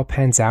how it all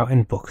pans out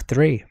in Book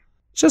 3.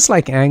 Just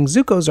like Aang,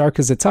 Zuko's arc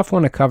is a tough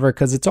one to cover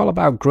because it's all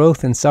about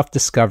growth and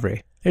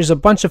self-discovery. There's a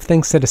bunch of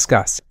things to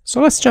discuss,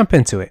 so let's jump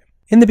into it.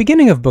 In the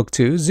beginning of Book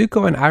 2,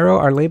 Zuko and Iroh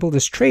are labeled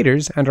as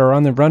traitors and are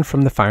on the run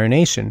from the Fire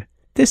Nation.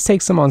 This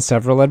takes them on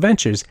several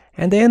adventures,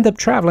 and they end up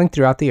traveling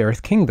throughout the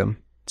Earth Kingdom.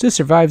 To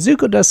survive,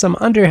 Zuko does some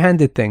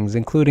underhanded things,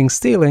 including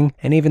stealing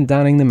and even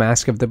donning the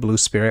mask of the Blue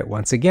Spirit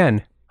once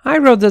again.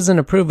 Iroh doesn't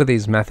approve of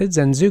these methods,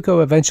 and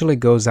Zuko eventually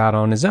goes out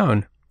on his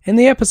own. In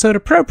the episode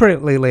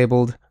appropriately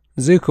labeled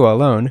Zuko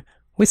Alone,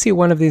 we see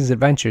one of these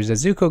adventures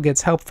as Zuko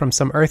gets help from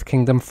some Earth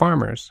Kingdom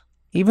farmers.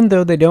 Even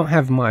though they don't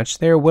have much,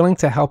 they are willing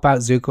to help out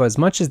Zuko as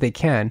much as they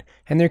can,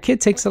 and their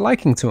kid takes a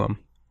liking to him.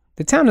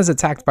 The town is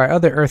attacked by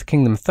other Earth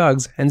Kingdom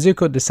thugs, and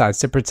Zuko decides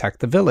to protect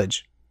the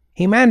village.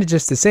 He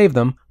manages to save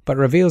them, but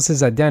reveals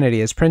his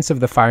identity as Prince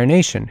of the Fire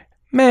Nation.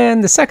 Man,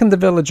 the second the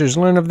villagers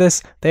learn of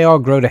this, they all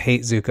grow to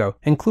hate Zuko,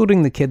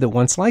 including the kid that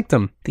once liked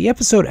him. The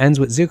episode ends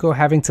with Zuko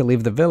having to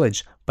leave the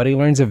village, but he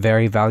learns a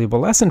very valuable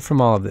lesson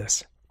from all of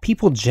this.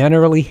 People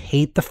generally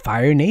hate the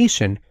Fire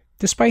Nation.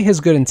 Despite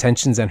his good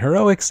intentions and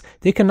heroics,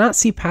 they cannot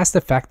see past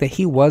the fact that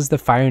he was the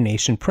Fire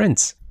Nation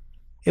prince.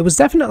 It was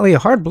definitely a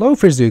hard blow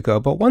for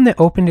Zuko, but one that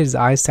opened his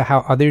eyes to how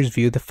others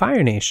view the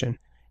Fire Nation.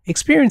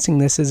 Experiencing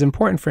this is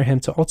important for him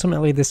to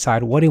ultimately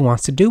decide what he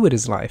wants to do with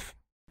his life.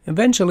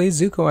 Eventually,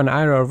 Zuko and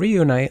Iroh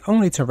reunite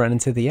only to run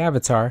into the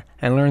Avatar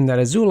and learn that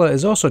Azula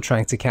is also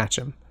trying to catch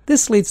him.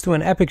 This leads to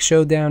an epic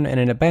showdown in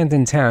an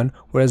abandoned town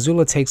where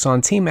Azula takes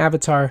on Team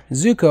Avatar,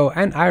 Zuko,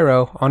 and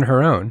Iroh on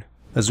her own.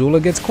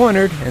 Azula gets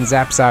cornered and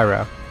zaps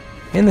Iroh.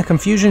 In the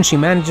confusion, she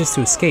manages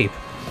to escape.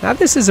 Now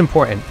this is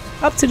important.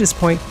 Up to this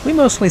point, we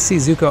mostly see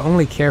Zuko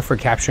only care for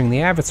capturing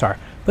the Avatar,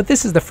 but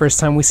this is the first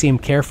time we see him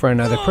care for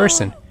another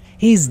person.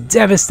 He's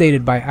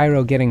devastated by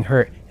Iroh getting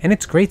hurt, and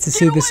it's great to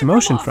see this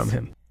emotion from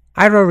him.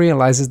 Iroh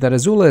realizes that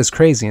Azula is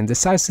crazy and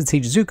decides to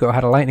teach Zuko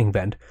how to lightning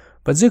bend,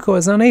 but Zuko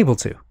is unable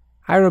to.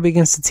 Iroh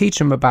begins to teach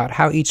him about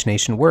how each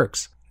nation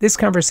works. This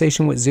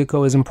conversation with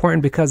Zuko is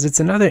important because it's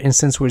another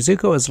instance where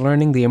Zuko is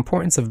learning the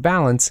importance of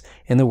balance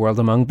in the world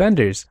among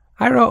benders.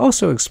 Iroh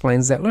also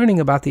explains that learning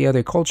about the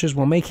other cultures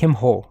will make him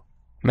whole.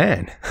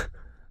 Man,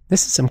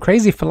 this is some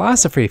crazy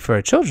philosophy for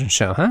a children's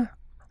show, huh?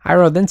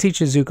 Iroh then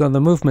teaches Zuko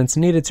the movements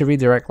needed to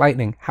redirect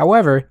lightning.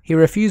 However, he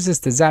refuses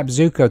to zap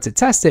Zuko to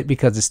test it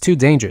because it's too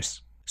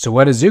dangerous. So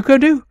what does Zuko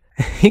do?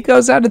 He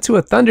goes out into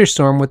a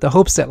thunderstorm with the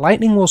hopes that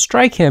lightning will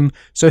strike him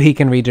so he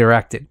can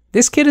redirect it.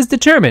 This kid is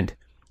determined.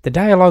 The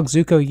dialogue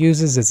Zuko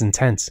uses is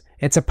intense.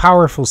 It's a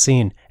powerful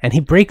scene, and he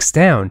breaks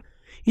down.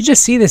 You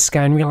just see this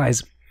guy and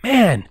realize,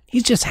 man,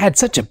 he's just had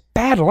such a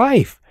bad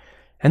life.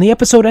 And the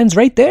episode ends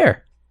right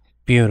there.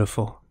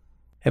 Beautiful.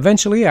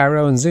 Eventually,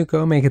 Iroh and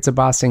Zuko make it to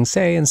Ba Sing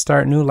Se and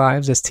start new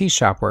lives as tea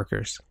shop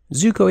workers.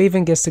 Zuko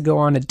even gets to go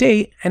on a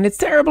date, and it's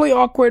terribly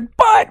awkward,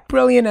 but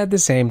brilliant at the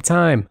same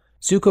time.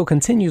 Zuko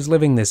continues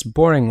living this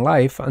boring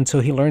life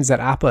until he learns that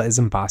Appa is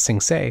in Ba Sing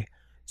Se.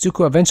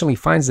 Zuko eventually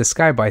finds the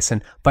Sky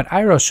Bison, but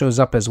Iroh shows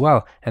up as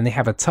well, and they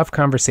have a tough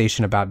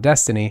conversation about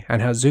destiny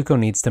and how Zuko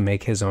needs to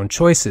make his own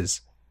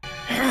choices.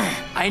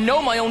 I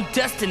know my own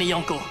destiny,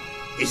 Uncle.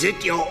 Is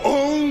it your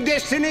own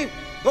destiny?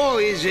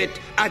 Or is it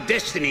a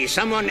destiny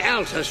someone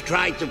else has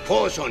tried to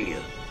force on you?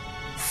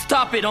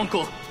 Stop it,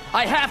 Uncle.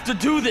 I have to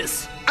do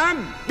this.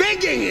 I'm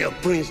begging you,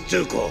 Prince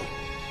Zuko.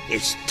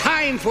 It's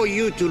time for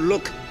you to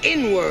look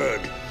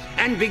inward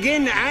and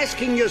begin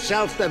asking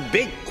yourself the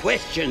big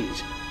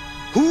questions.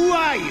 Who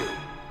are you?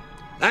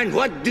 And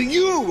what do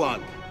you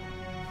want?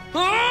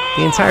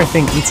 The entire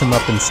thing eats him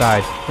up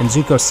inside, and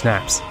Zuko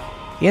snaps.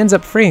 He ends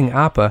up freeing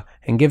Appa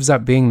and gives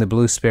up being the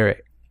blue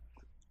spirit.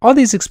 All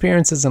these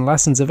experiences and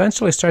lessons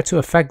eventually start to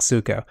affect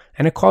Zuko,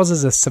 and it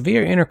causes a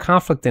severe inner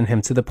conflict in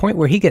him to the point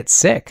where he gets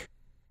sick.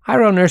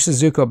 Iroh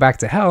nurses Zuko back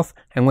to health,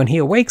 and when he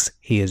awakes,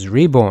 he is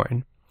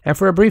reborn. And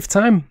for a brief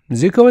time,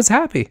 Zuko is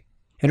happy.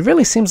 It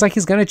really seems like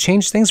he's going to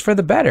change things for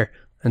the better,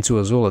 until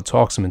Azula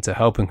talks him into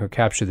helping her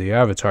capture the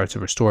Avatar to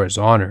restore his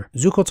honor.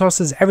 Zuko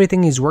tosses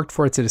everything he's worked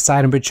for to the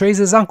side and betrays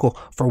his uncle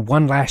for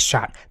one last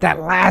shot, that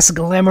last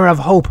glimmer of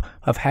hope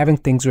of having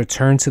things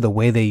return to the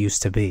way they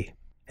used to be.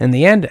 In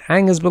the end,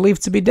 Aang is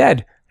believed to be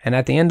dead, and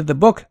at the end of the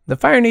book, the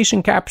Fire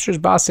Nation captures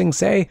Ba Sing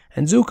Se,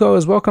 and Zuko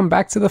is welcomed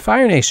back to the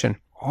Fire Nation,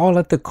 all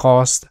at the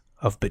cost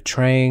of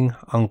betraying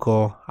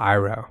Uncle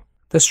Iroh.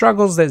 The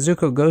struggles that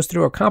Zuko goes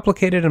through are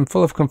complicated and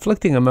full of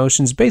conflicting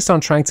emotions based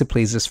on trying to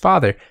please his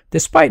father,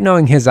 despite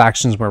knowing his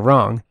actions were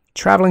wrong.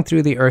 Traveling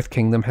through the Earth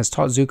Kingdom has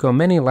taught Zuko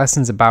many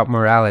lessons about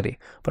morality,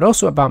 but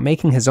also about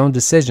making his own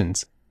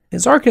decisions.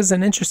 His arc is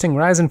an interesting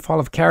rise and fall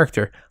of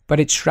character, but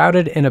it's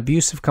shrouded in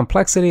abusive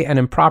complexity and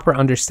improper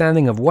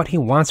understanding of what he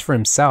wants for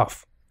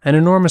himself. An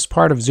enormous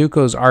part of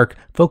Zuko's arc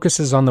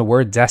focuses on the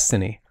word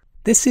destiny.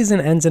 This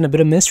season ends in a bit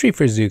of mystery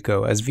for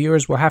Zuko, as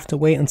viewers will have to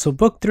wait until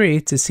Book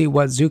 3 to see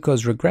what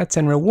Zuko's regrets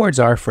and rewards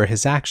are for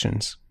his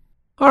actions.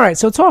 Alright,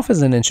 so Toph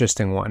is an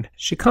interesting one.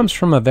 She comes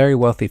from a very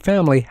wealthy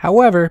family,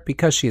 however,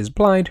 because she is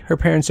blind, her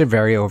parents are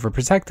very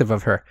overprotective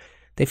of her.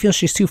 They feel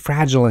she's too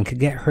fragile and could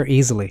get hurt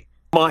easily.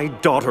 My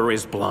daughter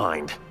is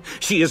blind.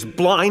 She is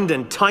blind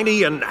and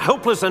tiny and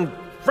helpless and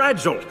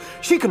fragile.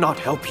 She cannot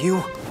help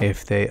you.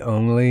 If they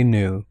only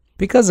knew.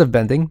 Because of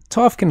bending,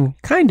 Toph can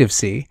kind of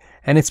see,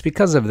 and it's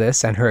because of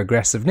this and her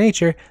aggressive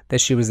nature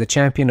that she was the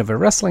champion of a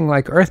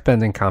wrestling-like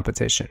earthbending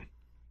competition.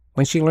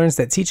 When she learns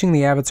that teaching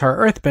the Avatar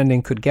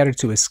earthbending could get her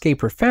to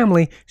escape her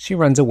family, she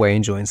runs away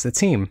and joins the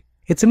team.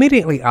 It's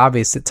immediately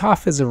obvious that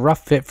Toph is a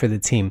rough fit for the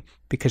team,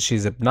 because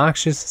she's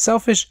obnoxious,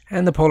 selfish,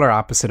 and the polar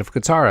opposite of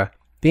Katara.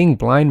 Being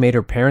blind made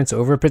her parents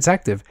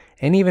overprotective,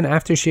 and even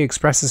after she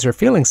expresses her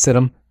feelings to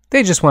them,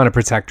 they just want to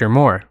protect her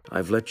more.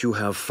 I've let you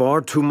have far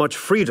too much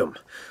freedom.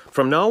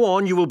 From now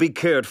on, you will be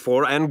cared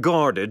for and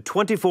guarded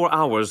 24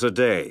 hours a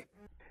day.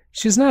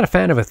 She's not a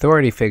fan of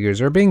authority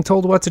figures or being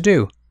told what to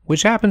do,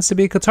 which happens to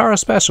be Katara's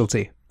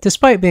specialty.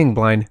 Despite being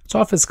blind,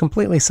 Toph is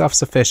completely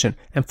self-sufficient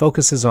and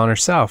focuses on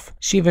herself.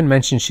 She even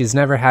mentions she's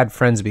never had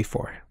friends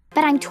before.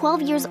 But I'm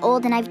 12 years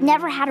old and I've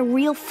never had a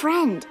real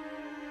friend.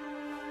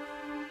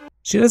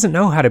 She doesn't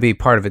know how to be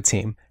part of a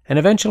team, and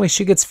eventually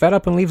she gets fed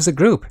up and leaves the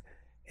group.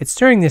 It's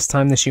during this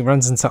time that she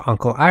runs into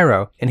Uncle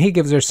Iroh, and he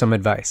gives her some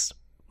advice.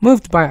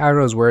 Moved by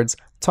Iroh's words,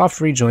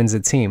 Toph rejoins the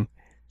team.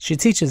 She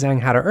teaches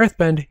Aang how to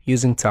earthbend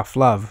using tough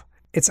love.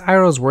 It's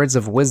Iroh's words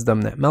of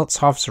wisdom that melt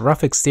Toph's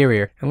rough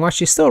exterior, and while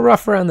she's still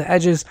rough around the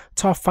edges,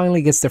 Toph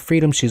finally gets the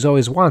freedom she's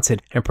always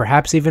wanted, and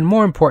perhaps even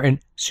more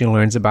important, she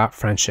learns about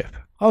friendship.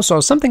 Also,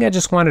 something I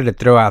just wanted to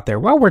throw out there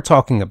while we're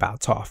talking about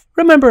Toph.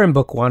 Remember in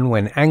Book 1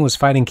 when Aang was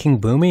fighting King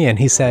Bumi and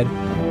he said,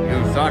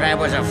 "You thought I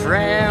was a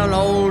frail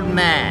old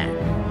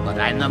man, but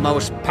I'm the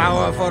most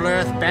powerful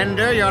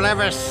earthbender you'll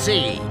ever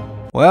see."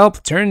 Well,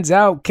 turns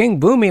out King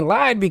Bumi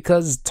lied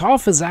because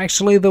Toph is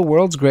actually the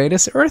world's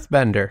greatest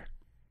earthbender.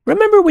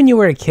 Remember when you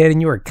were a kid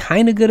and you were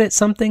kinda good at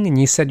something and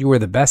you said you were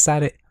the best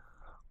at it?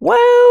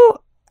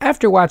 Well,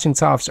 after watching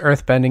Toph's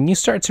earthbending, you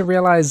start to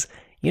realize,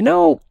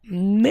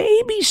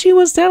 maybe she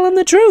was telling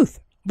the truth.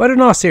 But in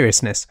all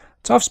seriousness,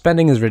 Toph's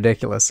bending is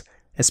ridiculous,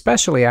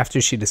 especially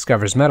after she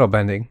discovers metal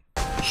bending.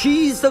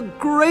 She's the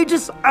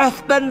greatest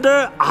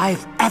earthbender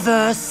I've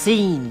ever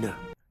seen.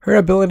 Her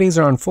abilities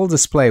are on full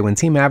display when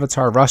Team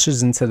Avatar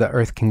rushes into the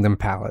Earth Kingdom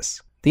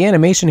Palace. The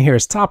animation here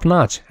is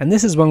top-notch, and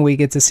this is when we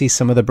get to see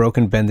some of the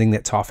broken bending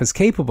that Toph is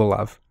capable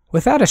of.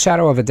 Without a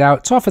shadow of a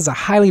doubt, Toph is a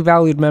highly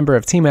valued member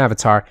of Team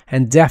Avatar,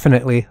 and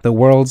definitely the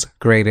world's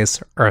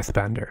greatest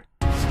earthbender.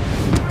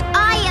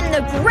 I am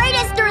the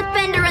greatest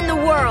earthbender in the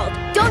world!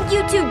 Don't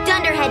you two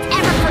dunderheads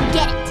ever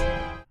forget it!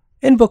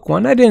 In Book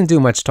 1, I didn't do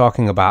much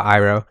talking about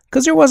Iroh,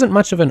 because there wasn't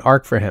much of an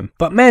arc for him,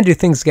 but man do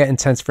things get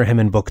intense for him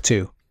in Book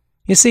 2.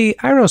 You see,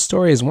 Iroh's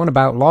story is one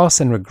about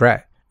loss and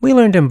regret. We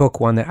learned in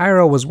Book 1 that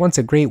Iroh was once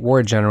a great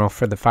war general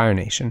for the Fire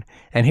Nation,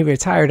 and he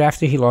retired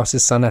after he lost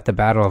his son at the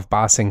Battle of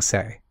Ba Sing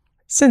Se.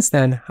 Since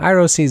then,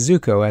 Iroh sees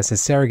Zuko as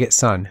his surrogate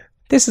son.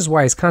 This is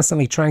why he's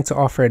constantly trying to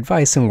offer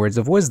advice and words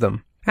of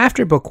wisdom.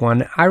 After Book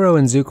 1, Iroh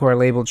and Zuko are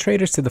labeled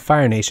traitors to the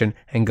Fire Nation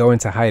and go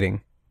into hiding.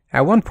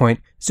 At one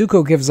point,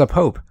 Zuko gives up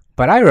hope,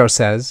 but Iroh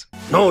says,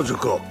 "No,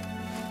 Zuko.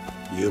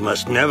 You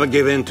must never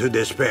give in to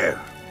despair.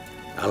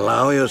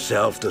 Allow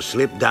yourself to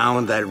slip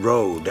down that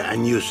road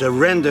and you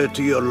surrender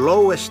to your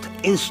lowest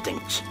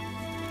instincts.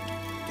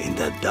 In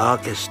the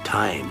darkest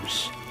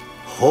times,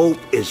 hope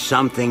is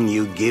something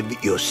you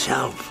give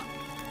yourself.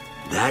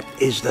 That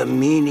is the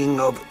meaning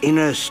of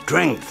inner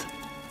strength."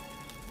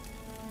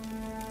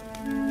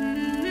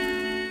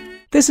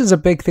 This is a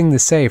big thing to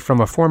say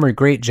from a former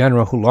great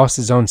general who lost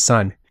his own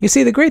son. You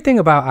see, the great thing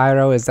about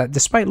Iroh is that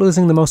despite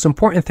losing the most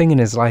important thing in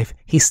his life,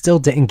 he still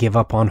didn't give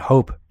up on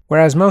hope.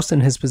 Whereas most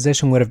in his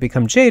position would have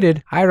become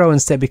jaded, Iroh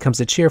instead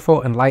becomes a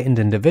cheerful, enlightened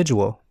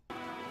individual.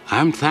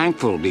 I'm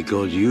thankful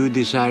because you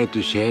decided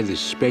to share this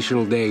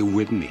special day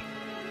with me.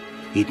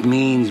 It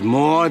means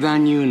more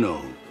than you know.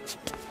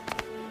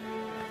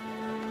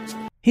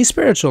 He's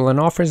spiritual and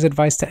offers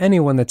advice to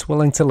anyone that's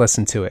willing to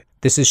listen to it.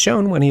 This is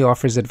shown when he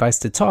offers advice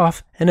to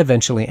Toph and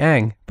eventually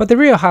Aang. But the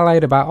real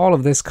highlight about all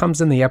of this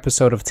comes in the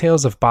episode of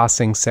Tales of Ba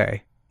Sing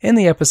Se. In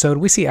the episode,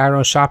 we see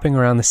Iroh shopping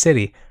around the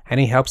city,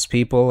 and he helps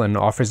people and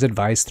offers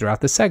advice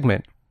throughout the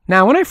segment.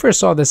 Now, when I first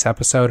saw this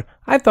episode,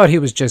 I thought he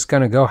was just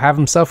gonna go have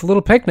himself a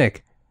little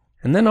picnic.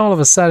 And then all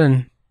of a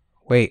sudden,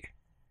 wait,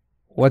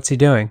 what's he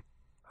doing?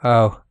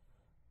 Oh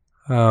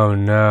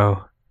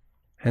no.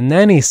 And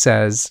then he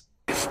says,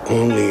 "If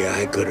only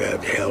I could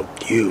have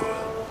helped you."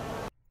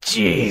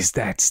 Jeez,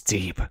 that's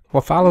deep.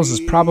 What follows is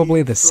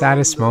probably the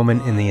saddest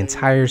moment in the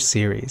entire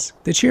series.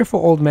 The cheerful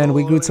old man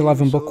we grew to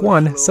love in Book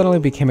 1 suddenly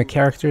became a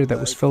character that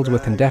was filled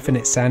with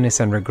indefinite sadness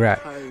and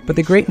regret. But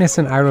the greatness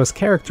in Iroh's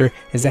character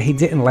is that he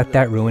didn't let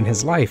that ruin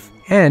his life,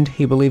 and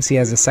he believes he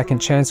has a second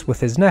chance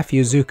with his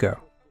nephew Zuko.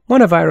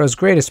 One of Iroh's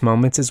greatest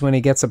moments is when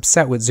he gets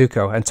upset with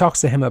Zuko and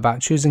talks to him about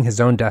choosing his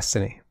own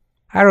destiny.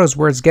 Iroh's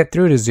words get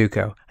through to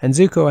Zuko, and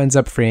Zuko ends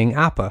up freeing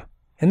Appa.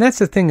 And that's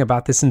the thing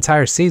about this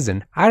entire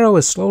season. Iroh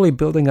is slowly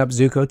building up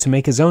Zuko to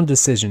make his own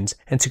decisions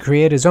and to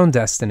create his own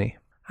destiny.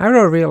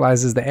 Iroh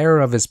realizes the error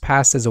of his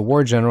past as a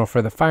war general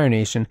for the Fire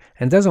Nation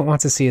and doesn't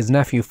want to see his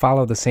nephew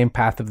follow the same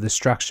path of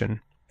destruction.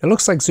 It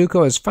looks like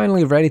Zuko is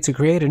finally ready to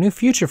create a new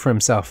future for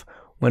himself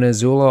when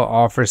Azula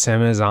offers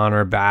him his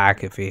honor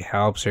back if he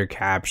helps her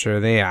capture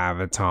the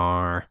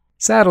Avatar.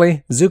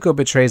 Sadly, Zuko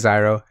betrays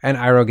Iroh and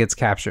Iroh gets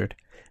captured.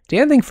 The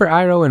ending for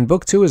Iroh in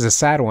Book 2 is a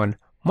sad one,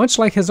 much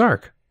like his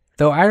arc.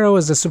 Though Iroh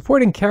is a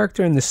supporting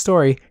character in this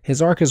story,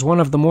 his arc is one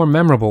of the more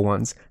memorable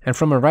ones, and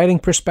from a writing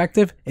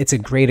perspective, it's a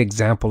great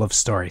example of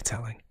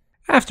storytelling.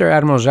 After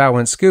Admiral Zhao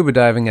went scuba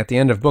diving at the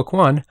end of Book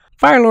 1,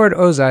 Fire Lord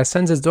Ozai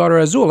sends his daughter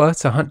Azula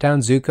to hunt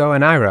down Zuko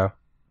and Iroh.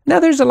 Now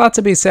there's a lot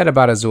to be said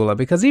about Azula,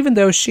 because even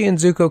though she and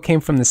Zuko came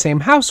from the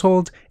same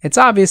household, it's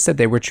obvious that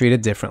they were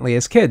treated differently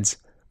as kids.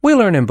 We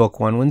learn in Book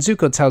 1 when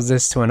Zuko tells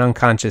this to an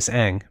unconscious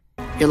Aang.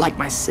 You're like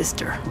my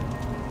sister.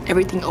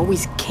 Everything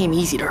always came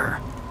easy to her.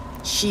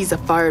 She's a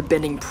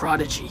firebending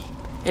prodigy,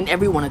 and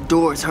everyone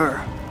adores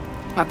her.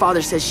 My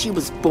father says she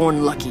was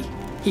born lucky.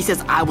 He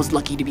says I was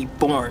lucky to be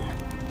born.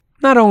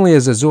 Not only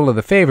is Azula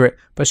the favorite,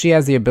 but she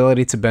has the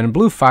ability to bend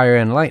blue fire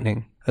and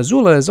lightning.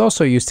 Azula is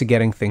also used to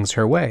getting things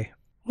her way.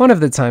 One of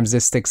the times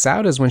this sticks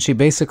out is when she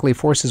basically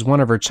forces one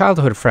of her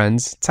childhood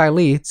friends, Ty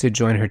Lee, to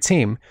join her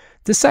team,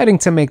 deciding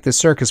to make the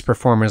circus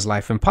performer's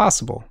life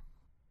impossible.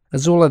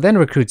 Azula then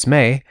recruits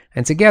May,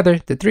 and together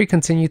the three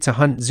continue to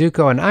hunt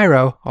Zuko and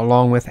Iroh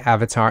along with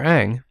Avatar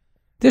Aang.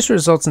 This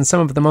results in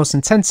some of the most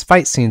intense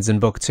fight scenes in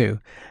Book 2,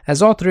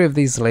 as all three of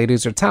these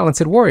ladies are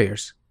talented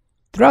warriors.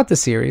 Throughout the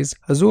series,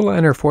 Azula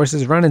and her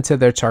forces run into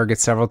their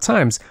targets several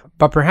times,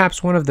 but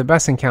perhaps one of the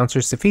best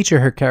encounters to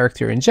feature her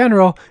character in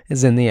general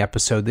is in the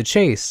episode The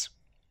Chase.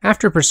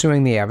 After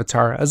pursuing the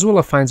Avatar,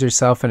 Azula finds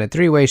herself in a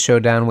three-way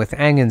showdown with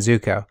Aang and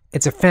Zuko.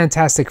 It's a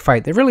fantastic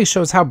fight that really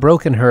shows how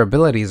broken her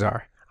abilities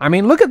are. I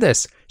mean, look at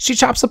this! She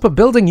chops up a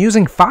building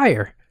using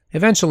fire!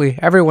 Eventually,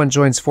 everyone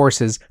joins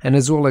forces and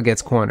Azula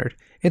gets cornered.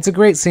 It's a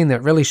great scene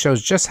that really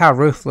shows just how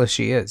ruthless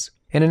she is.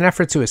 In an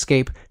effort to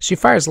escape, she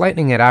fires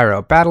lightning at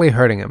Iroh, badly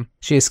hurting him.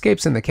 She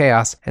escapes in the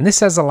chaos, and this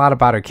says a lot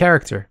about her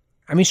character.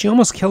 I mean, she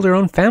almost killed her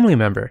own family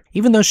member.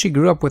 Even though she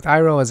grew up with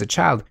Iroh as a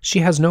child, she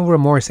has no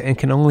remorse and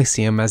can only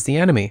see him as the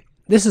enemy.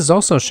 This is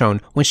also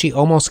shown when she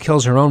almost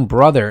kills her own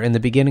brother in the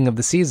beginning of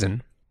the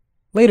season.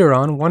 Later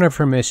on, one of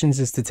her missions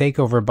is to take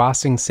over Ba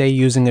Sing Se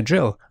using a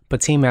drill,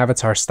 but Team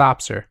Avatar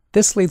stops her.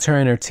 This leads her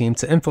and her team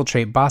to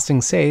infiltrate Ba Sing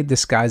Se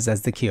disguised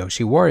as the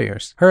Kyoshi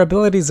warriors. Her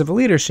abilities of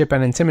leadership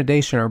and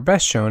intimidation are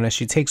best shown as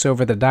she takes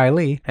over the Dai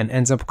Li and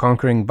ends up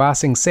conquering Ba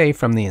Sing Se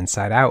from the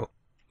inside out.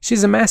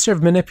 She's a master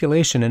of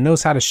manipulation and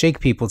knows how to shake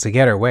people to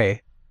get her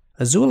way.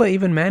 Azula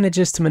even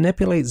manages to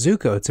manipulate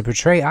Zuko to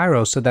betray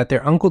Iroh so that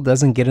their uncle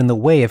doesn't get in the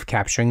way of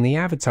capturing the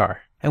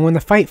Avatar. And when the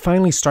fight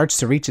finally starts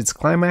to reach its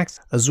climax,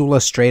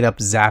 Azula straight up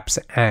zaps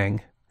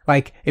Aang.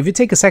 Like, if you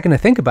take a second to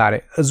think about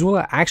it,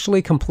 Azula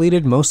actually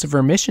completed most of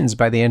her missions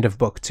by the end of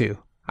Book 2.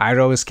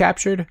 Iroh is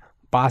captured,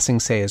 Ba Sing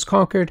Se is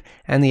conquered,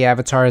 and the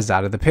Avatar is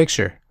out of the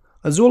picture.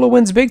 Azula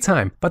wins big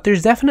time, but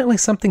there's definitely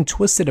something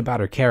twisted about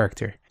her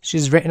character.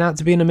 She's written out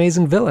to be an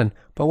amazing villain,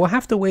 but we'll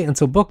have to wait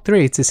until Book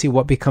 3 to see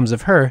what becomes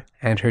of her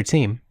and her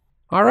team.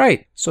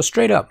 Alright, so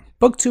straight up,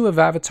 Book 2 of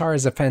Avatar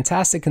is a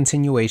fantastic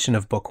continuation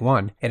of Book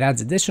 1. It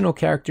adds additional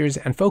characters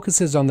and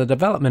focuses on the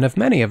development of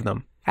many of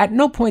them. At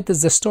no point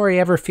does the story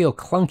ever feel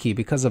clunky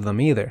because of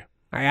them either.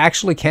 I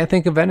actually can't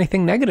think of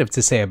anything negative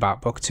to say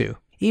about Book 2.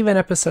 Even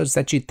episodes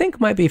that you'd think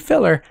might be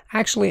filler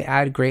actually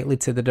add greatly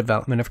to the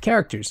development of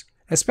characters,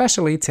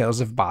 especially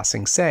Tales of Ba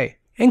Sing Se.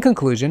 In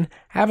conclusion,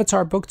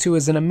 Avatar Book 2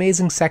 is an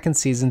amazing second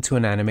season to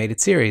an animated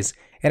series.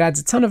 It adds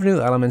a ton of new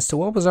elements to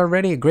what was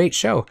already a great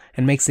show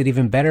and makes it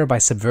even better by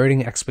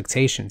subverting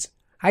expectations.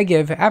 I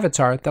give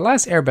Avatar The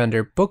Last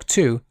Airbender Book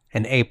 2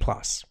 an A+.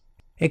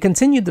 It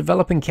continued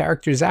developing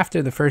characters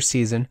after the first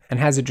season and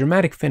has a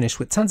dramatic finish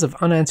with tons of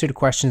unanswered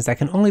questions that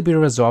can only be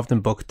resolved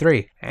in Book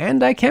 3,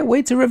 and I can't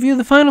wait to review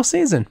the final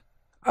season.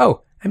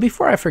 Oh, and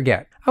before I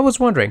forget, I was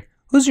wondering,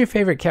 who's your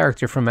favorite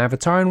character from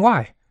Avatar and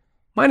why?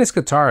 Mine is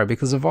Katara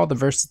because of all the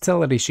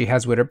versatility she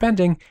has with her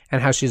bending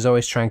and how she's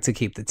always trying to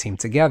keep the team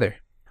together.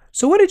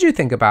 So what did you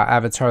think about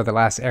Avatar The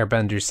Last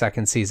Airbender's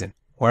second season?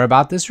 Or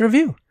about this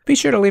review? Be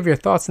sure to leave your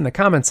thoughts in the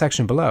comment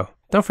section below.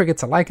 Don't forget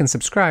to like and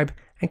subscribe,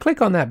 and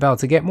click on that bell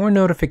to get more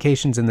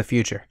notifications in the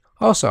future.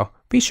 Also,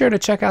 be sure to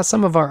check out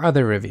some of our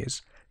other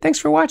reviews. Thanks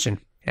for watching,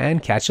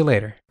 and catch you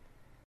later.